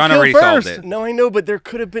 stepmom got Sean killed already solved first. it. No, I know, but there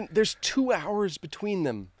could have been. There's 2 hours between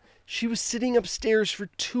them. She was sitting upstairs for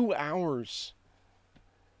 2 hours.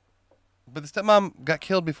 but the stepmom got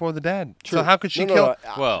killed before the dad. True. So how could she No, kill?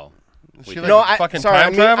 Well, She we- like no, a fucking sorry.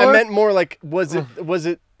 time I traveler? meant more like was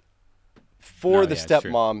it for No, the yeah, it's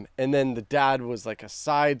true. stepmom, and then the dad was like a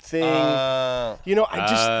side thing. You know, I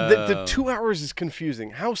just the Oh. 2 hours is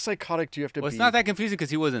confusing. How psychotic do you have to well, be? it's not that confusing because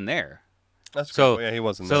he wasn't there. that's so- cool. Yeah, he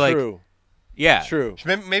wasn't. so, there. like- True. Yeah. True.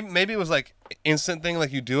 Maybe it was like instant thing.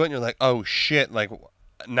 Like you do it, and you're like, oh shit! Like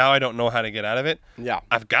now I don't know how to get out of it. Yeah.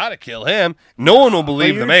 I've got to kill him. No one will But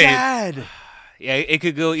believe your the maid. dad. Yeah, it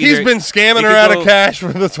could go either. He's been scamming it her could out go- of cash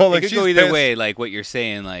for this whole. Like it could she's go either pissed. way, like what you're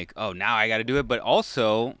saying, like, oh, now I got to do it, but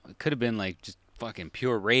also it could have been like just fucking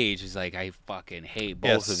pure rage. It's like I fucking hate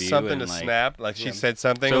Yeah, both of you. something and, to like, snap. Like she said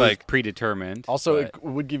something So it was like. predetermined. Also, but it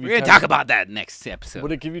would give you. we're gonna time talk about that next episode.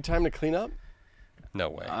 Would it give you time to clean up? No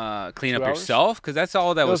way. Clean 2 up hours? yourself, because that's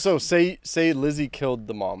all that No, was. so say Lizzie killed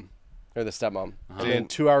the mom or the stepmom, and then Dude.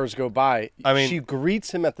 2 hours go by. I mean- she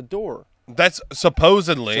greets him at the door, That's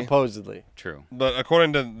supposedly. supposedly. True. But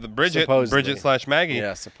according to the Supposedly. Bridget / Maggie,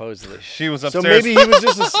 Yeah, supposedly. she was So upstairs. maybe he was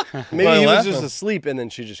just maybe Why he was laughing? just asleep, and then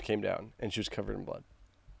she just came down, and she was covered in blood.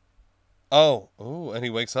 oh, and he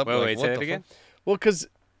wakes up. Wait, like, wait, what say the it again. fuck? Well, because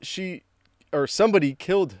she or somebody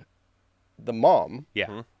killed the mom.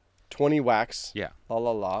 Yeah. 20 whacks. Yeah. La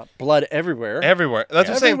la la. Blood everywhere. Everywhere. That's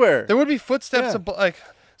what I'm saying. Everywhere. There would be footsteps Yeah. of like.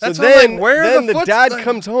 So That's then, what I'm like, where then the, the dad like-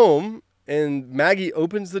 comes home, and Maggie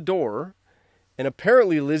opens the door, and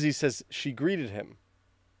apparently Lizzie says she greeted him.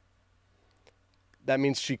 That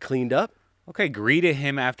means she cleaned up. Okay, greeted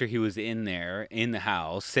him after he was in there in the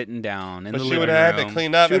house, sitting down in But the she living would have had room. to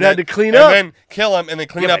clean up. She would and have then- had to clean and up. then kill him, and then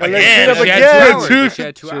clean up and then again. clean up She had again. 2 hours. Dude. She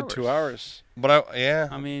had 2 She had hours. 2 hours. But yeah.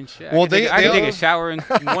 I mean, shit. Well, I could they take all- a shower in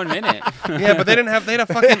 1 minute. Yeah, but they didn't have. They had a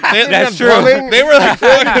fucking. They didn't That's have true. plumbing. They were like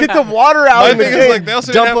fucking. Get the water out My of the thing is game. like they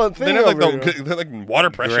also Dump didn't a have, thing they didn't have over like, here. they're like water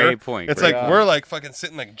pressure. Great point, It's great like point. we're like fucking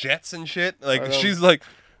sitting like jets and shit. I Like know. she's like,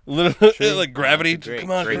 literally True. like gravity. Great-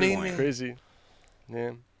 Come on, great clean point. me. Crazy.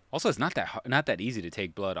 Yeah. Also, it's not that easy to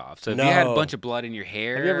take blood off. So if you had a No. bunch of blood in your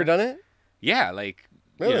hair, Have you ever done it? Yeah, like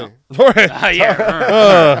Really? You know. Jorge,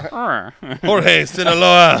 Yeah. Jorge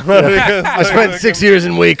Sinaloa. I spent 6 years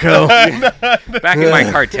in Waco. Back in my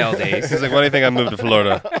cartel days. He's like, why do you think I moved to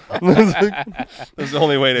Florida? That's the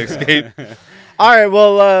only way to escape. All right,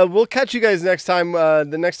 well, we'll catch you guys next time.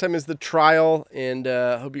 The next time is the trial, and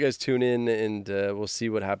hope you guys tune in, and we'll see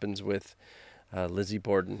what happens with Lizzie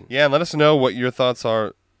Borden. Yeah, and let us know what your thoughts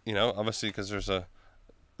are. You know, obviously, because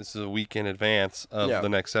this is a week in advance of the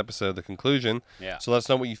next episode, the conclusion. Yeah. So let us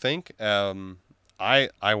know what you think. I'm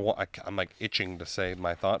like itching to say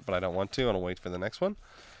my thought, but I don't want to. I'll wait for the next one.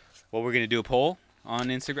 Well, we're gonna do a poll on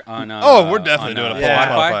Instagram. We're definitely doing a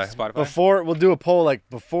poll on Spotify. We'll do a poll like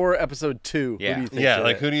before episode 2. Yeah. Who do you think Yeah, did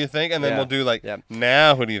like it? who do you think? And then Yeah. we'll do like Yeah.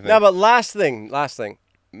 now who do you think? No, but last thing,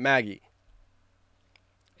 Maggie.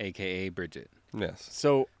 AKA Bridget. Yes.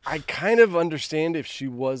 So I kind of understand if she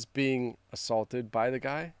was being assaulted by the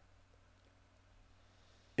guy.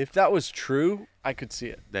 If that was true, I could see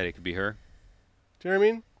it. That it could be her. Do you know what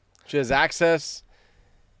I mean? She has access.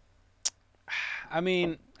 I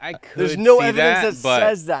mean, I could. There's no see evidence that but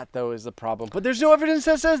says that, though, is the problem. But there's no evidence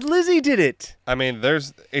that says Lizzie did it. I mean,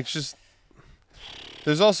 there's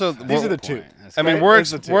also These are the two. I mean,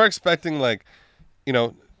 Right? we're expecting like, you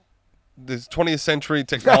know, this 20th century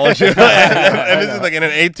technology, and this is like in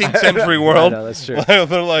an 18th century world. No, that's true. They're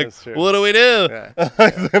like, That's true. what do we do? Yeah.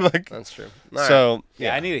 They're like, That's true. so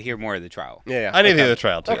yeah, I need to hear more of the trial. Yeah. I need to hear the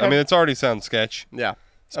trial too. Okay. I mean, it's already sounds sketch. Yeah.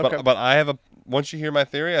 But I have once you hear my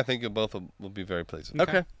theory, I think you both will be very pleased.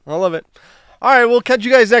 Okay. I love it. All right. We'll catch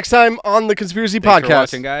you guys next time on the Conspiracy Thanks Podcast. for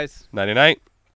watching, guys. Nighty night.